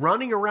he is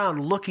running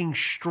around looking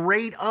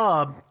straight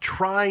up,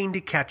 trying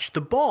to catch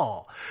the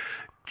ball.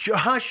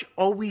 Josh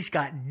always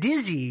got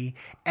dizzy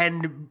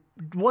and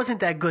wasn't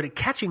that good at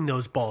catching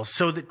those balls.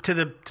 So that to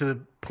the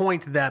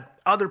point that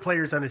other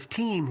players on his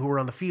team who were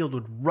on the field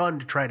would run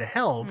to try to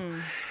help.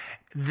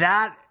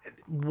 That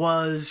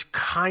was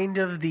kind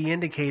of the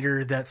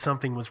indicator that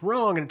something was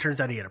wrong, and it turns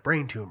out he had a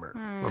brain tumor.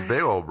 A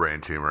big old brain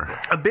tumor.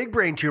 A big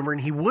brain tumor,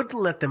 and he wouldn't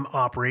let them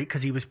operate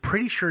because he was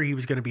pretty sure he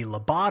was going to be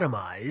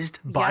lobotomized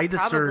by the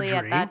probably surgery.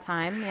 At that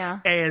time, yeah.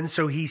 And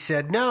so he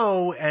said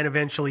no, and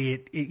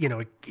eventually,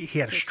 he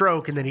had a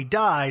stroke, and then he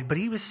died, but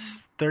he was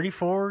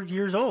 34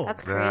 years old.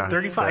 That's crazy.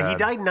 35. He Sad.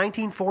 died in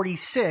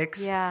 1946.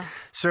 Yeah.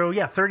 So,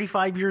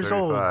 35 years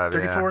 35, old.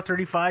 34, yeah.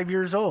 35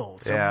 years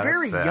old. So, Yeah,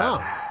 very that's sad. young.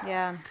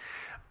 Yeah.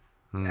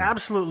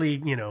 Absolutely,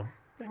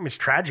 I think it's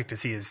tragic to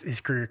see his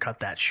career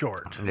cut that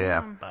short.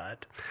 Yeah.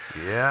 But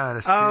Yeah, and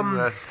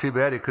it's too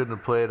bad he couldn't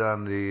have played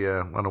on the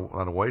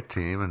on a white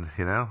team, and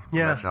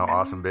imagine how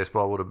awesome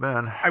baseball would have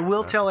been. I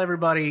will tell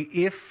everybody,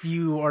 if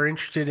you are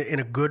interested in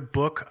a good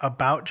book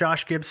about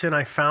Josh Gibson,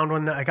 I found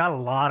one that I got a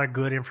lot of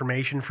good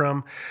information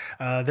from.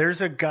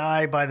 There's a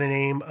guy by the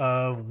name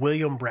of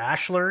William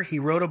Brashler. He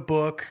wrote a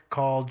book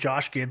called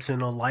Josh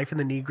Gibson, A Life in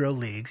the Negro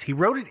Leagues. He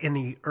wrote it in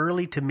the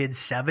early to mid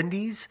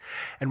 70s,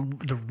 and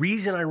the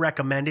reason I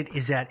recommend it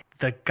is that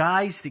the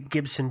guys that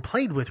Gibson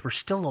played with were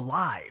still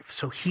alive.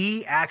 So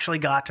he actually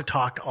got to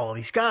talk to all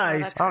these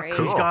guys. that's great.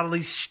 So he's Cool. got all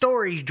these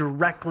stories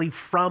directly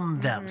from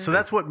them. So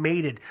that's what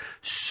made it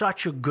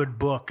such a good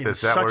book and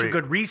Is that such where a you-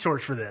 good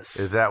resource for this.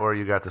 Is that where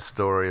you got the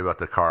story about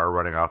the cars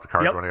running off the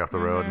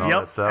road and all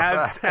that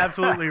stuff?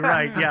 Absolutely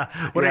right. Yeah.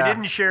 What I Yeah.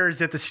 didn't share is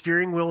that the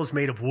steering wheel is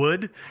made of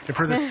wood, and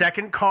for the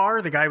second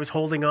car, the guy was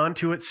holding on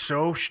to it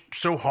so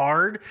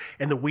hard,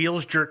 and the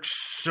wheels jerked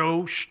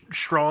so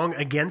strong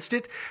against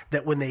it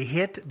that when they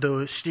hit, the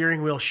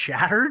steering wheel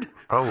shattered.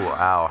 Oh,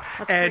 wow.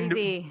 That's And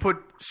crazy. put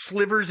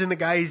slivers in the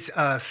guy's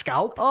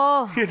scalp.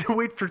 Oh. He had to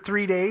wait for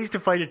 3 days to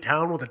find a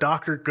town with a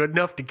doctor good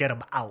enough to get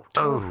him out.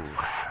 Oh,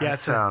 Yeah,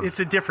 that it's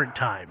a different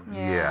time.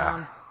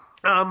 yeah.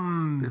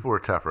 People were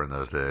tougher in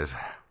those days.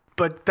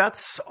 But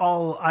that's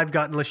all I've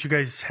got, unless you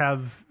guys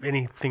have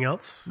anything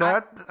else.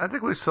 No, I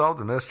think we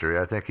solved the mystery.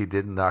 I think he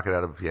didn't knock it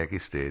out of Yankee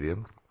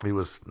Stadium. He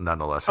was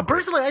nonetheless. a great-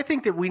 Personally, I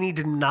think that we need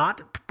to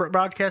not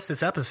broadcast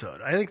this episode.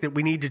 I think that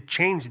we need to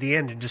change the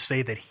end and just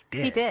say that he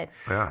did. He did.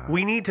 Yeah.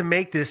 We need to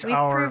make this We've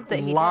our proved that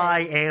he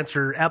lie did.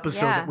 answer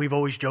episode Yeah. that we've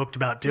always joked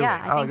about doing. Yeah,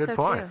 I think good so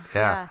point. too.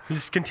 Yeah.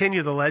 Just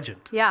continue the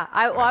legend. Yeah.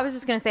 I was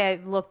just going to say I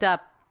looked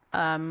up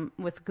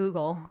with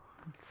Google.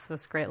 It's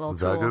this great little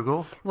The tool.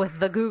 Google? With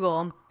the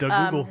Google. The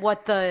Google.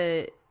 What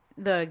the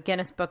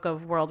Guinness Book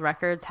of World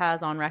Records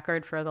has on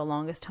record for the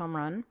longest home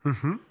run.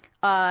 Mm-hmm.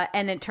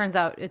 And it turns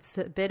out it's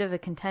a bit of a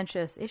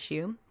contentious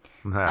issue.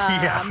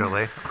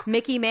 Actually.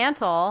 Mickey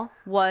Mantle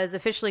was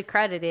officially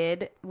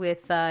credited with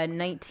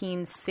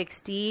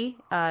 1960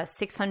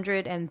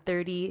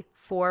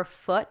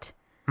 634-foot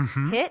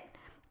hit,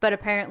 but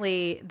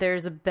apparently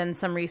there's been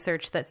some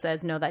research that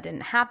says no, that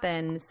didn't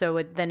happen.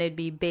 So then it'd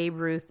be Babe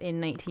Ruth in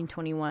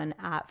 1921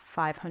 at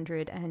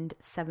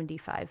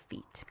 575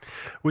 feet.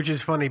 Which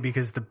is funny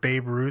because the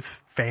Babe Ruth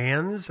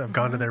fans have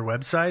gone to their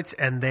websites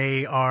and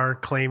they are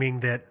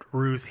claiming that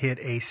Ruth hit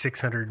a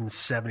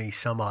 670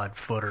 some odd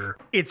footer.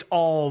 It's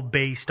all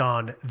based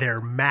on their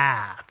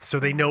math.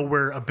 So they know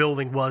where a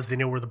building was, they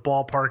know where the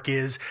ballpark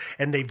is,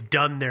 and they've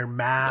done their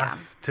math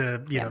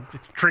to,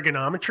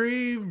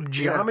 trigonometry,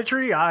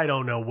 geometry. I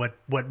don't know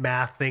what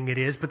math thing it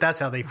is, but that's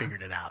how they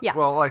figured it out. Yeah.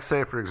 Well, like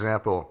say for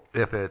example,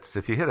 if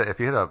you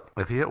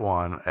hit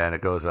one and it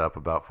goes up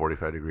about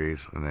 45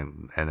 degrees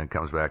and then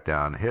comes back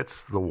down,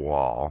 hits the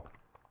wall,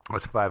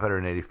 it's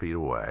 580 feet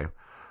away,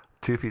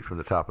 2 feet from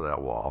the top of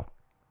that wall,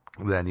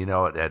 then you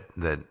know that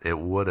it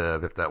would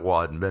have, if that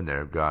wall hadn't been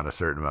there, gone a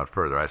certain amount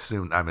further.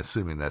 I'm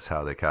assuming that's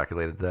how they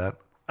calculated that.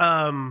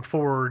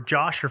 For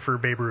Josh or for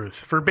Babe Ruth?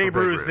 For Babe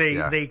Ruth,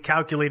 they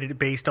calculated it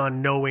based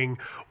on knowing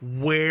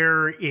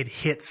where it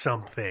hit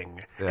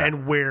something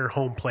and where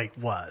home plate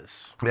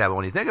was. Yeah, but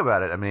when you think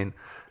about it, I mean,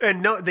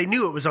 and no, they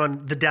knew it was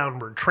on the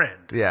downward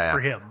trend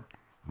for him.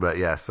 But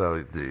yeah,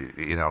 so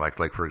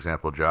like for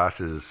example,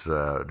 Josh's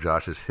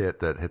hit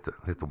that hit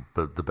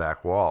the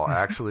back wall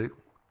actually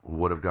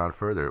would have gone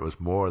further. It was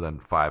more than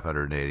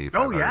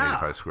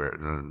 585 square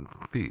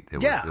feet. It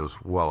was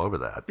well over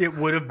that. It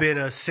would have been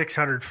a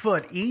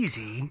 600-foot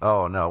easy.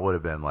 Oh, no, it would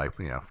have been like,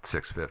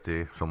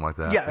 650, something like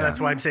that. Yeah, that's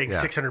why I'm saying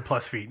 600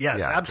 plus feet.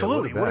 Yes,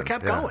 absolutely. It would have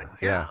kept going.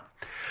 Yeah.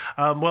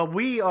 Well,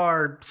 we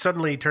are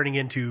suddenly turning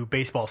into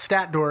baseball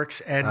stat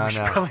dorks, and we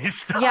should probably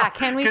stop. Yeah,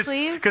 can we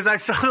please? Because I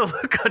saw the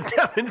look on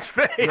Devin's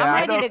face. Yeah,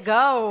 I'm ready to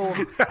go.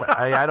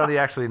 I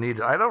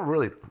don't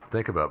really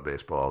think about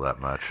baseball that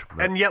much.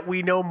 But. And yet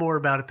we know more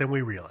about it than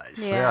we realize.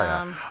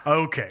 Yeah.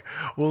 Okay.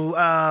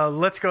 Well,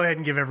 let's go ahead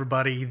and give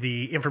everybody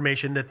the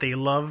information that they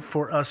love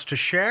for us to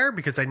share,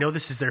 because I know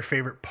this is their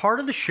favorite part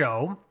of the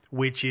show,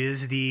 which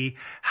is the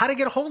how to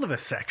get a hold of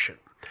us section.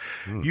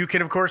 You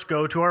can, of course,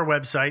 go to our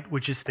website,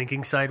 which is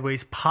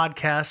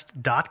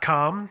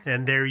thinkingsidewayspodcast.com,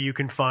 and there you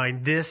can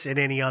find this and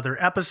any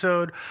other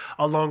episode,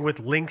 along with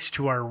links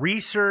to our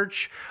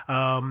research.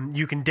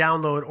 You can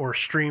download or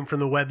stream from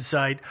the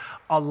website.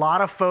 A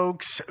lot of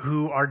folks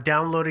who are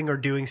downloading are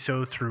doing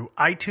so through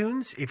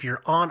iTunes. If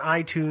you're on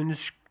iTunes,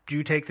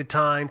 do take the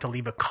time to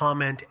leave a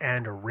comment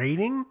and a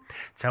rating.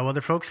 It's how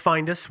other folks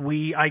find us.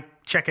 I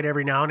check it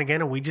every now and again,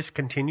 and we just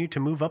continue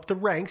to move up the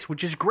ranks,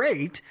 which is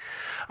great.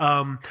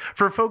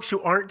 For folks who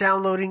aren't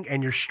downloading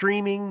and you're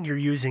streaming, you're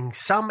using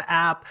some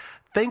app,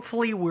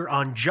 thankfully we're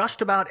on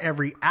just about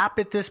every app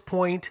at this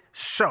point.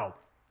 So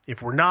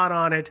if we're not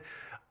on it,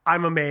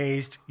 I'm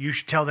amazed. You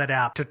should tell that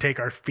app to take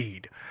our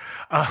feed.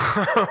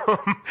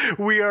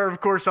 We are,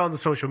 of course, on the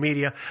social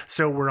media.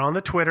 So we're on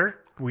the Twitter.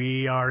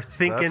 We are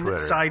Thinking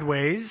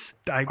Sideways.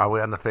 Are we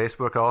on the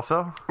Facebook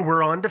also?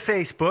 We're on to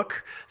Facebook.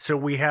 So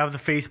we have the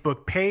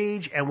Facebook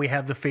page and we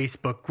have the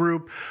Facebook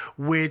group,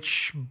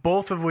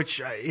 both of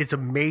which it's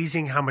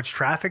amazing how much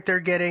traffic they're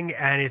getting,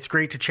 and it's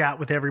great to chat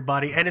with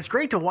everybody, and it's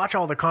great to watch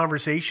all the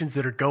conversations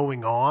that are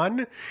going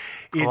on.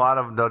 A lot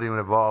of them don't even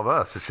involve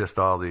us. It's just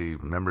all the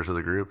members of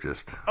the group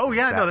just... Oh,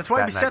 yeah, that's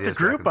why we set the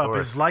group up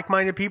as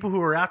like-minded people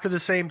who are after the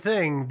same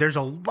thing. There's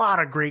a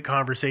lot of great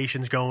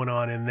conversations going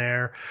on in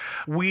there.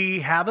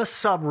 We have a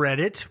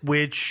subreddit,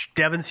 which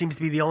Devin seems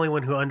to be the only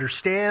one who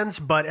understands,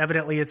 but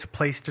evidently it's a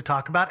place to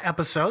talk about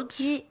episodes.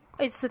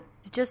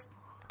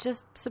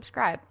 Just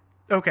subscribe.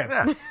 Okay.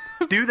 Yeah.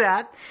 Do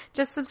that.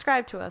 Just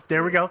subscribe to us.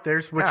 There we go.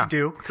 There's what you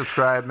do.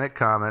 Subscribe, make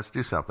comments,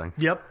 do something.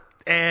 Yep.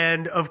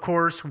 And, of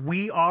course,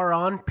 we are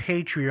on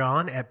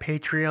Patreon at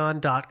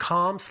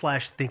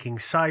patreon.com/thinking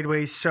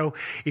sideways. So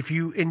if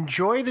you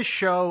enjoy the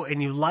show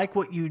and you like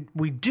what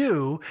we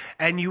do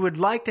and you would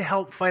like to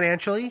help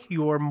financially,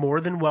 you are more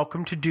than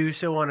welcome to do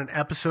so on an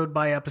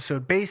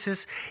episode-by-episode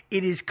basis.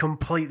 It is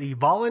completely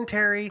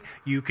voluntary.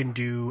 You can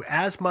do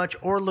as much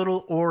or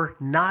little or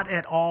not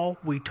at all.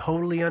 We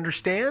totally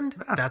understand.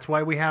 That's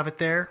why we have it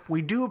there.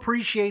 We do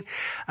appreciate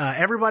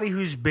everybody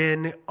who's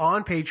been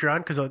on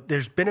Patreon, because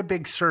there's been a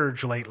big surge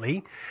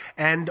lately,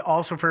 and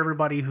also for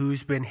everybody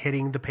who's been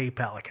hitting the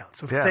PayPal account.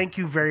 So thank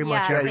you very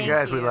much. Yeah, you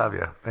guys, we love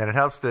you. And it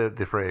helps to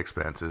defray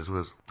expenses.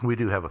 We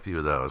do have a few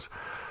of those.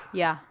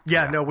 Yeah.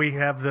 No, we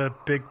have the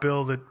big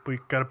bill that we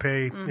got to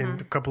pay in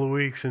a couple of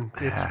weeks, and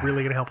it's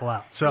really going to help a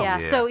lot. So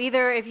so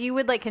either if you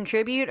would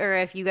contribute, or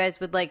if you guys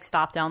would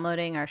stop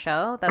downloading our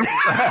show, those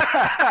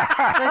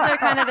are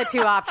kind of the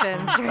two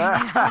options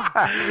right now.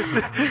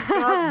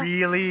 Not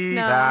really.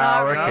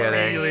 No, we're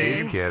kidding. Really.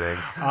 She's kidding.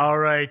 All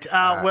right.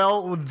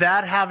 Well,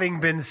 that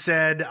having been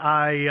said,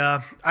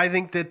 I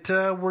think that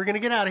we're going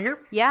to get out of here.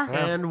 Yeah.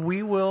 And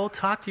we will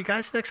talk to you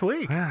guys next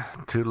week. Yeah.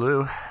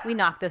 Toodaloo. We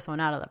knocked this one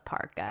out of the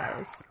park,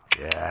 guys.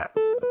 Yeah.